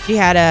 She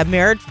had a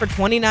marriage for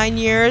 29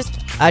 years,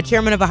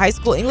 chairman of a high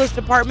school English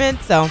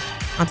department. So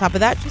on top of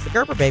that, she's a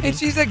Gerber baby. And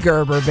she's a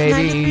Gerber baby.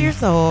 93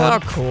 years old. Oh,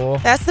 cool.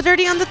 That's the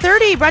Dirty on the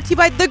 30, brought to you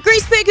by The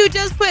Grease Pig, who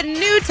just put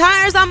new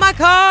tires on my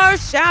car.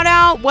 Shout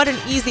out. What an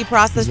easy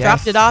process. Yes.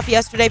 Dropped it off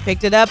yesterday,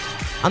 picked it up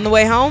on the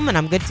way home, and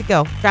I'm good to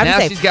go. Driving Now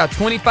safe. she's got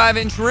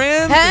 25-inch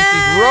rims and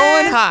she's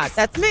rolling hot.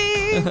 That's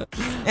me.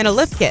 And a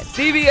lift kit.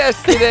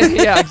 CBS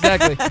today. Yeah,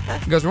 exactly.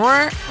 Goes,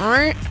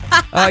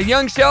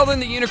 Young Sheldon,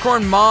 the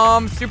Unicorn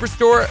Mom,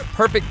 Superstore,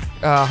 Perfect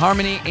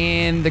Harmony,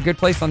 and The Good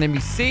Place on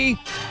NBC.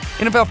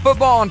 NFL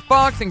football on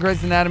Fox, and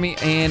Grey's Anatomy,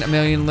 and A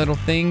Million Little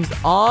Things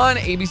on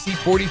ABC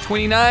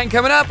 4029.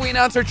 Coming up, we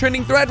announce our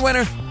trending thread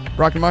winner.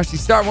 Brock and Marci,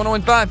 Star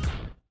 101.5.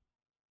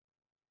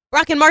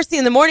 Brock and Marci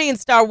in the morning and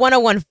Star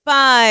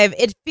 101.5.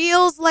 It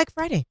feels like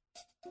Friday.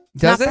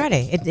 It's Does not it?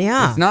 Friday.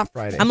 Yeah. It's not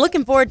Friday. I'm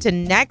looking forward to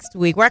next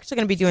week. We're actually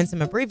going to be doing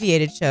some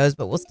abbreviated shows,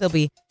 but we'll still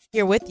be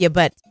here with you.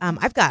 But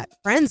I've got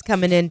friends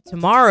coming in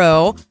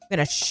tomorrow. I'm going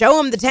to show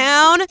them the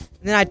town. And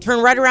then I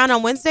turn right around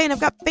on Wednesday, and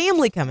I've got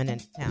family coming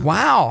into town.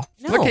 Wow.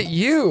 No. Look at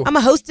you. I'm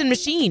a hosting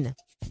machine.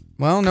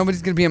 Well,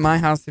 nobody's going to be at my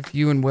house if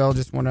you and Will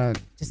just want to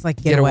just like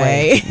get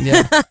away.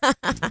 Yeah.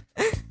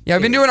 Yeah,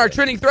 I've been doing our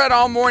trending thread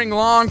all morning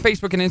long,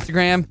 Facebook and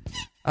Instagram.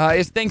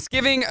 Is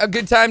Thanksgiving a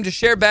good time to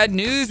share bad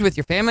news with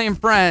your family and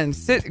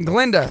friends?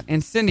 Glenda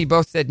and Cindy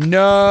both said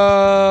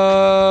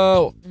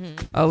no.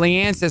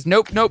 Leanne says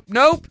nope.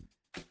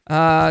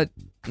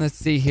 Let's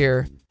see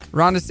here.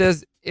 Rhonda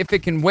says, if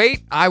it can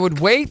wait, I would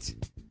wait.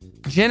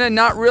 Jenna,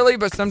 not really,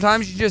 but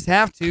sometimes you just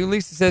have to.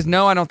 Lisa says,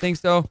 no, I don't think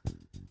so.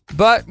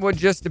 but would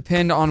just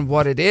depend on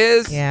what it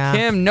is. Yeah.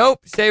 Kim, nope,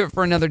 save it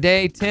for another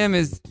day. Tim,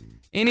 is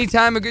any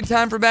time a good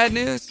time for bad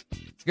news?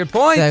 It's a good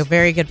point. So,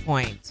 very good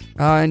point.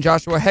 And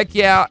Joshua, heck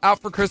yeah, out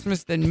for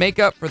Christmas, then make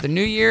up for the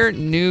new year,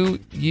 new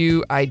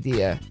you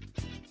idea.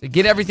 So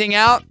get everything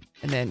out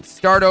and then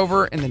start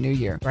over in the new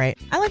year. Right.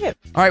 I like it.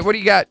 All right, what do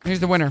you got?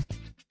 Here's the winner.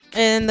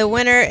 And the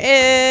winner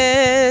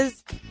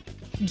is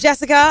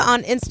Jessica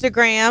on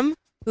Instagram,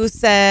 who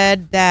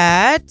said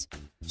that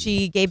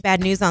she gave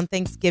bad news on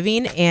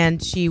Thanksgiving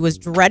and she was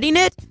dreading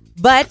it,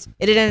 but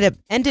it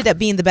ended up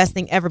being the best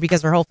thing ever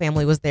because her whole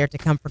family was there to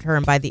comfort her.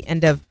 And by the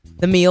end of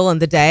the meal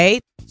and the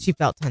day, she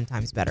felt 10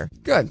 times better.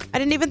 Good. I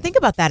didn't even think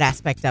about that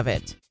aspect of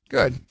it.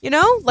 Good. You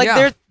know,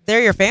 like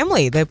they're your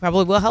family. They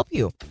probably will help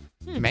you.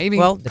 Maybe.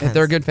 Well, if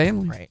they're a good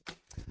family. Right.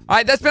 All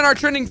right, that's been our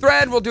trending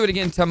thread. We'll do it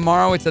again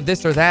tomorrow. It's a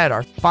this or that,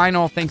 our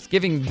final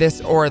Thanksgiving this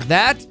or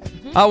that.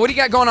 What do you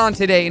got going on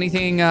today?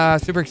 Anything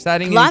super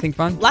exciting? Anything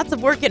fun? Lots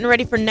of work getting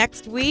ready for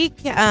next week,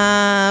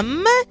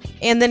 and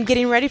then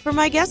getting ready for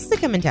my guests to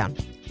come in town.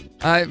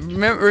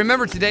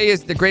 Remember, today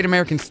is the Great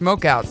American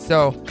Smokeout,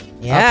 so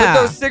yeah.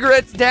 put those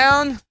cigarettes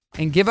down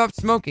and give up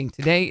smoking.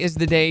 Today is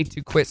the day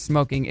to quit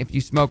smoking if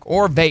you smoke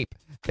or vape.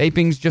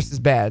 Vaping's just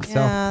as bad,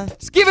 so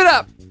just give it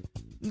up.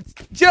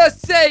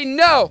 Just say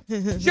no.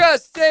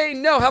 Just say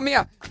no. Help me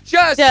out.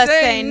 Just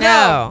say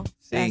no.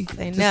 See? Just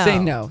say Just no. say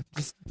no.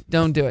 Just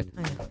don't do it.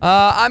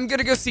 I'm going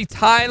to go see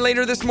Ty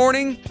later this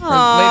morning. Or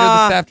later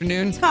this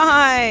afternoon.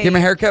 Ty. Get my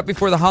haircut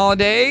before the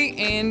holiday.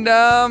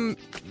 And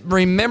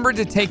remember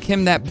to take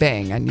him that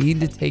bang. I need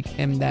to take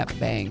him that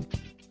bang.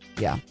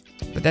 Yeah.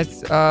 But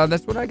that's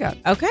what I got.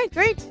 Okay,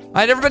 great. All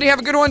right, everybody have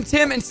a good one.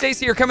 Tim and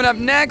Stacy are coming up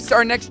next.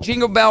 Our next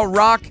Jingle Bell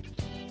Rock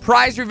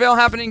prize reveal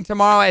happening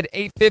tomorrow at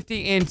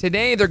 8:50, and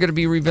today they're going to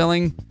be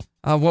revealing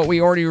what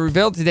we already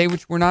revealed today,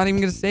 which we're not even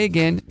going to say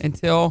again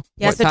until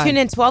tune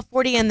in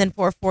 12:40 and then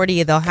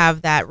 4:40. They'll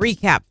have that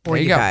recap for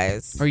you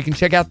guys. Or you can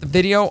check out the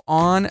video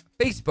on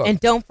Facebook. And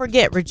don't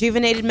forget,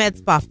 Rejuvenated Med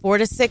Spa 4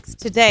 to 6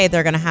 today.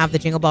 They're going to have the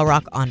Jingle Bell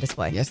Rock on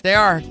display. Yes, they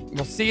are.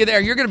 We'll see you there.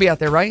 You're going to be out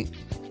there, right?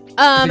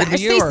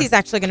 Stacey's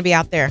actually going to be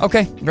out there.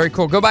 Okay, very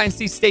cool. Go by and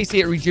see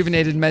Stacy at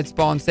Rejuvenated Med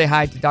Spa and say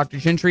hi to Dr.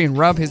 Gentry and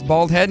rub his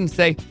bald head and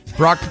say,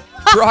 Brock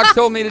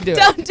told me to do it.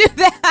 Don't do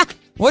that.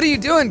 What are you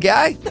doing,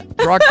 guy?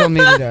 Brock told me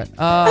to do it.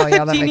 Oh,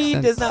 yeah, that makes Genie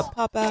sense. does not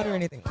pop out or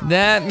anything.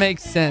 That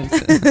makes sense.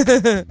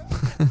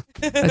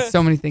 That's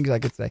so many things I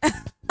could say.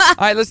 All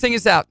right, let's sing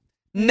this out.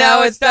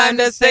 Now it's time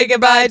to say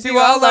goodbye to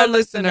all our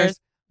listeners.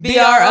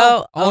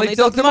 BRO, only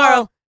till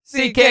tomorrow.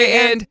 CK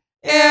and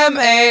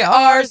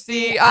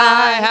MARCI.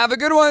 Have a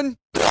good one.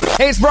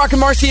 Hey, it's Brock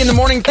and Marci in the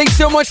morning. Thanks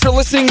so much for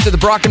listening to the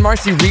Brock and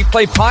Marci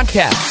Replay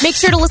Podcast. Make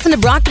sure to listen to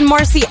Brock and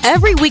Marci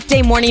every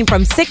weekday morning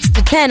from 6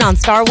 to 10 on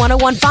Star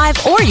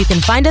 101.5, or you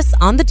can find us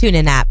on the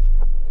TuneIn app.